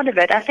wonderful. So proud of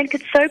it. I think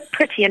it's so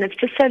pretty, and it's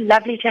just so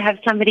lovely to have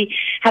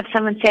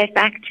someone say it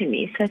back to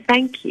me. So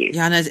thank you.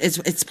 Yeah, no,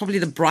 it's probably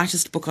the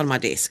brightest book on my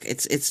desk.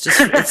 It's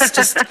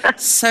just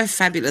so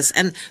fabulous.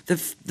 And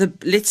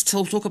let's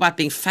talk about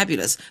being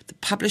fabulous. The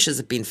publishers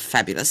have been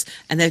fabulous,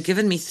 and they've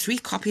given me 3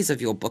 copies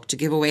of your book to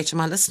give away to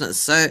my listeners.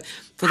 So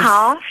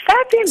how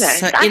fabulous.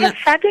 So I have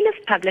fabulous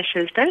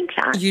publishers, don't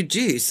I? You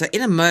do. So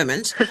in a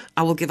moment,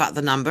 I will give out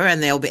the number,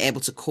 and they'll be able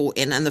to call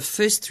in. And the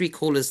first 3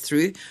 callers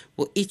through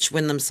will each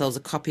win themselves a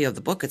copy of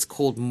the book. It's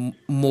called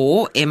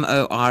More,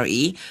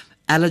 M-O-R-E,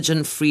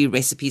 Allergen-Free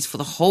Recipes for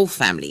the Whole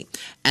Family.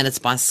 And it's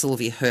by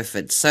Sylvie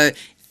Herford. So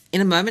in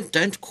a moment,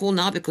 don't call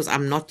now because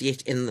I'm not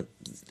yet in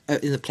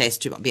the place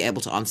to be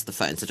able to answer the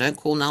phone. So don't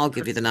call now. I'll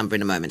give you the number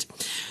in a moment.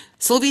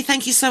 Sylvie,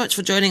 thank you so much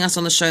for joining us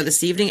on the show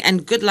this evening,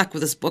 and good luck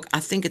with this book.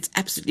 I think it's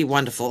absolutely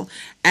wonderful,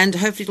 and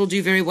hopefully it'll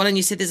do very well. And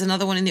you said there's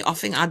another one in the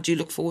offing. I do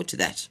look forward to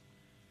that.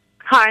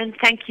 Karen,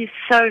 thank you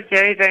so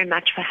very, very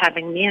much for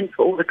having me and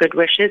for all the good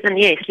wishes. And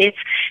yes,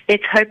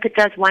 let's hope it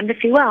does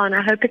wonderfully well, and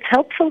I hope it's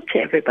helpful to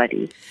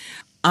everybody.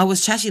 I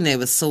was chatting there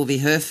with Sylvie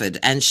Herford,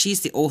 and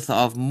she's the author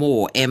of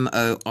More,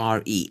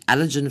 M-O-R-E,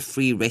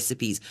 allergen-free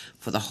recipes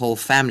for the whole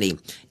family.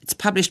 It's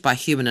published by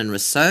Human and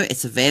Rousseau.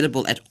 It's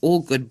available at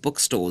all good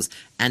bookstores.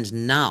 And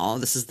now,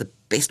 this is the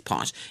best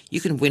part, you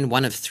can win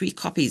one of 3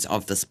 copies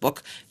of this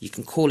book. You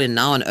can call in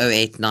now on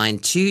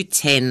 0892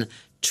 10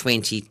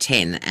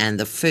 2010, and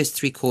the first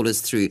 3 callers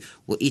through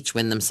will each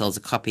win themselves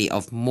a copy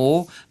of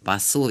More by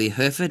Sylvie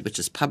Herford, which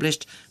is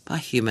published by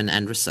Human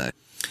and Rousseau.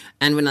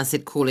 And when I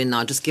said call in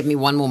now, just give me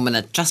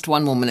just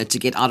one more minute to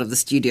get out of the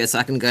studio so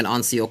I can go and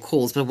answer your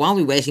calls. But while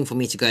we're waiting for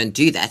me to go and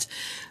do that,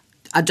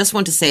 I just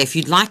want to say, if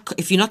you're not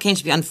going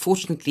to be,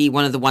 unfortunately,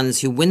 one of the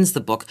ones who wins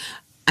the book,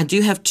 I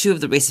do have 2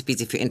 of the recipes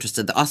if you're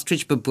interested, the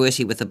ostrich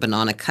bobotie with the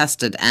banana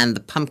custard and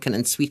the pumpkin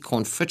and sweet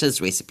corn fritters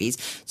recipes.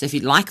 So if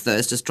you'd like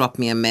those, just drop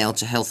me a mail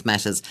to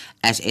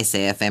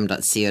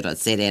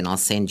healthmatters@safm.co.za and I'll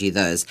send you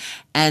those.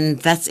 And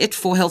that's it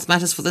for Health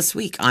Matters for this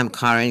week. I'm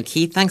Karen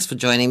Key. Thanks for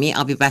joining me.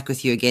 I'll be back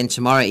with you again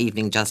tomorrow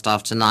evening just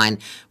after 9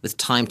 with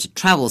Time to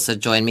Travel, so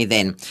join me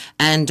then.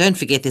 And don't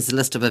forget, there's a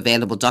list of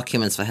available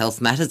documents for Health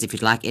Matters. If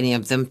you'd like any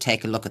of them,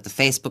 take a look at the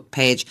Facebook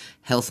page,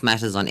 Health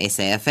Matters on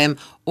SAFM,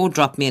 or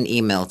drop me an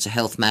email to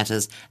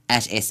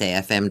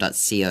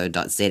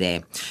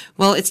healthmatters@safm.co.za.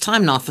 Well, it's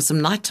time now for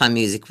some nighttime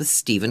music with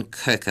Stephen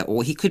Kirker,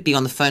 or he could be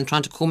on the phone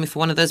trying to call me for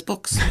one of those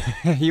books.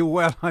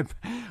 Well,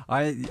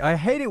 I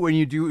hate it when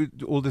you do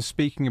all this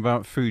speaking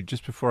about food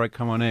just before I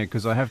come on air,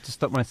 because I have to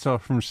stop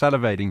myself from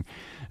salivating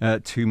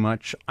too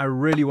much. I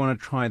really want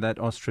to try that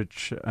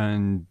ostrich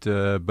and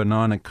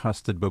banana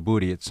custard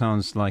bobotie. It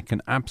sounds like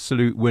an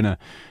absolute winner.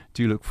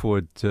 Do look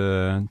forward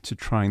to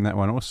trying that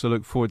one. Also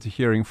look forward to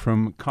hearing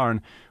from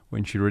Karen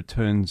when she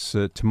returns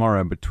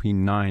tomorrow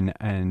between 9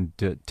 and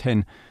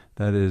 10.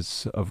 That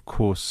is, of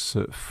course,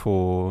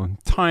 for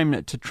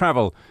Time to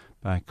Travel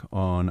back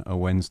on a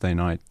Wednesday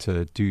night.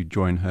 Do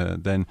join her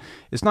then.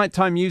 It's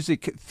nighttime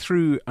music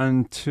through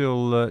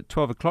until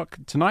 12 o'clock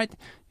tonight.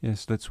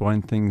 Yes, let's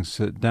wind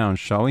things down,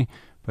 shall we?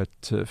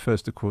 But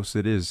first, of course,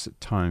 it is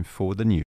time for the news.